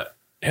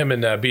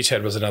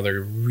Beachhead was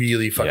another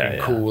really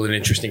fucking cool and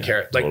interesting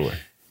character.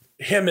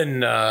 Him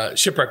and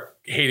Shipwreck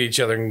hated each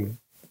other and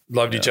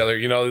loved each other.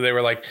 They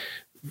were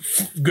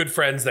good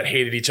friends that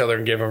hated each other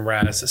and gave them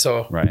razz.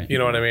 So, Right. you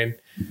know what I mean?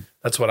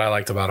 That's what I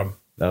liked about them.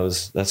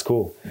 That's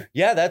cool.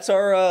 Yeah, that's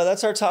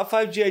our top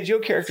 5 G.I. Joe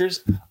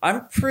characters.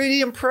 I'm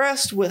pretty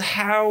impressed with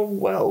how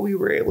well we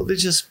were able to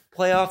just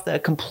play off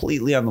that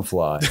completely on the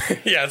fly.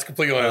 Yeah, it's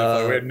completely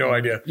on. We had no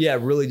idea. Yeah,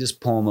 really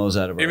just pulling those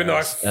out of our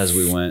ass as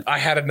we went. I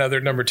had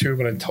another number 2,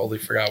 but I totally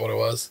forgot what it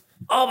was.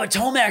 Oh, but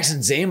Tomax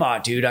and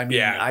Zaymot, dude. I mean,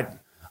 Yeah.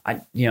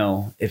 I you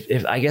know,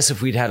 if I guess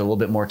if we'd had a little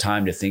bit more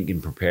time to think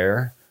and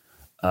prepare,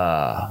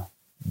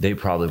 they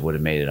probably would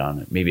have made it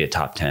on maybe a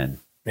top 10.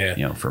 Yeah.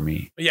 You know, for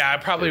me. Yeah, I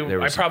probably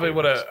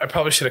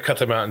should have cut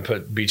them out and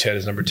put Beachhead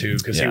as number 2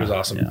 because he was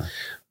awesome.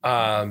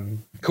 Yeah.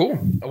 Cool.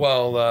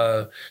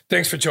 Well,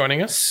 thanks for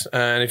joining us.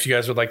 And if you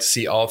guys would like to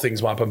see all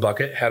things Mop and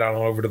Bucket, head on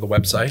over to the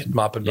website,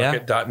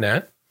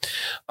 mopandbucket.net,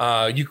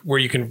 where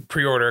you can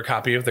pre-order a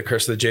copy of The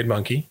Curse of the Jade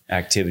Monkey.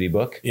 Activity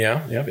book.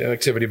 Yeah,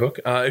 activity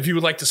book. If you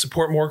would like to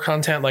support more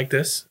content like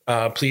this,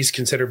 please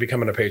consider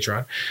becoming a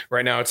patron.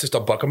 Right now, it's just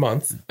 $1 a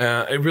month.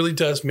 It really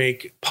does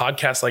make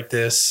podcasts like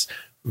this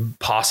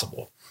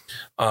possible.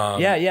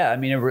 Yeah. I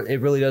mean, it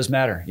really does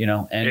matter, you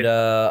know,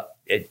 and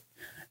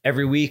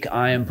every week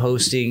I am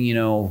posting, you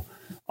know,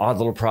 odd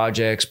little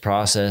projects,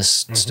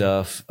 process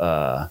stuff,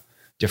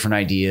 different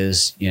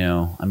ideas, you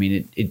know. I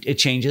mean, it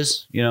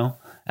changes, you know,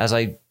 as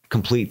I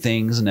complete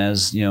things and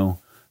as, you know,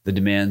 the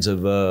demands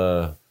of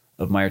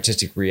my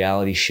artistic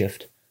reality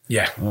shift.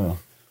 Yeah. You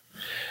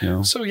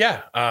know? So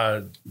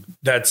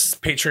that's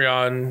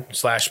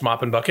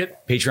Patreon/Mop and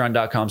Bucket.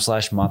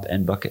 Patreon.com/Mop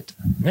and Bucket.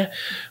 Yeah.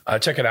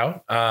 Check it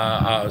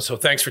out. So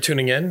thanks for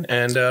tuning in,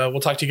 and we'll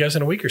talk to you guys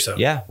in a week or so.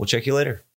 Yeah, we'll check you later.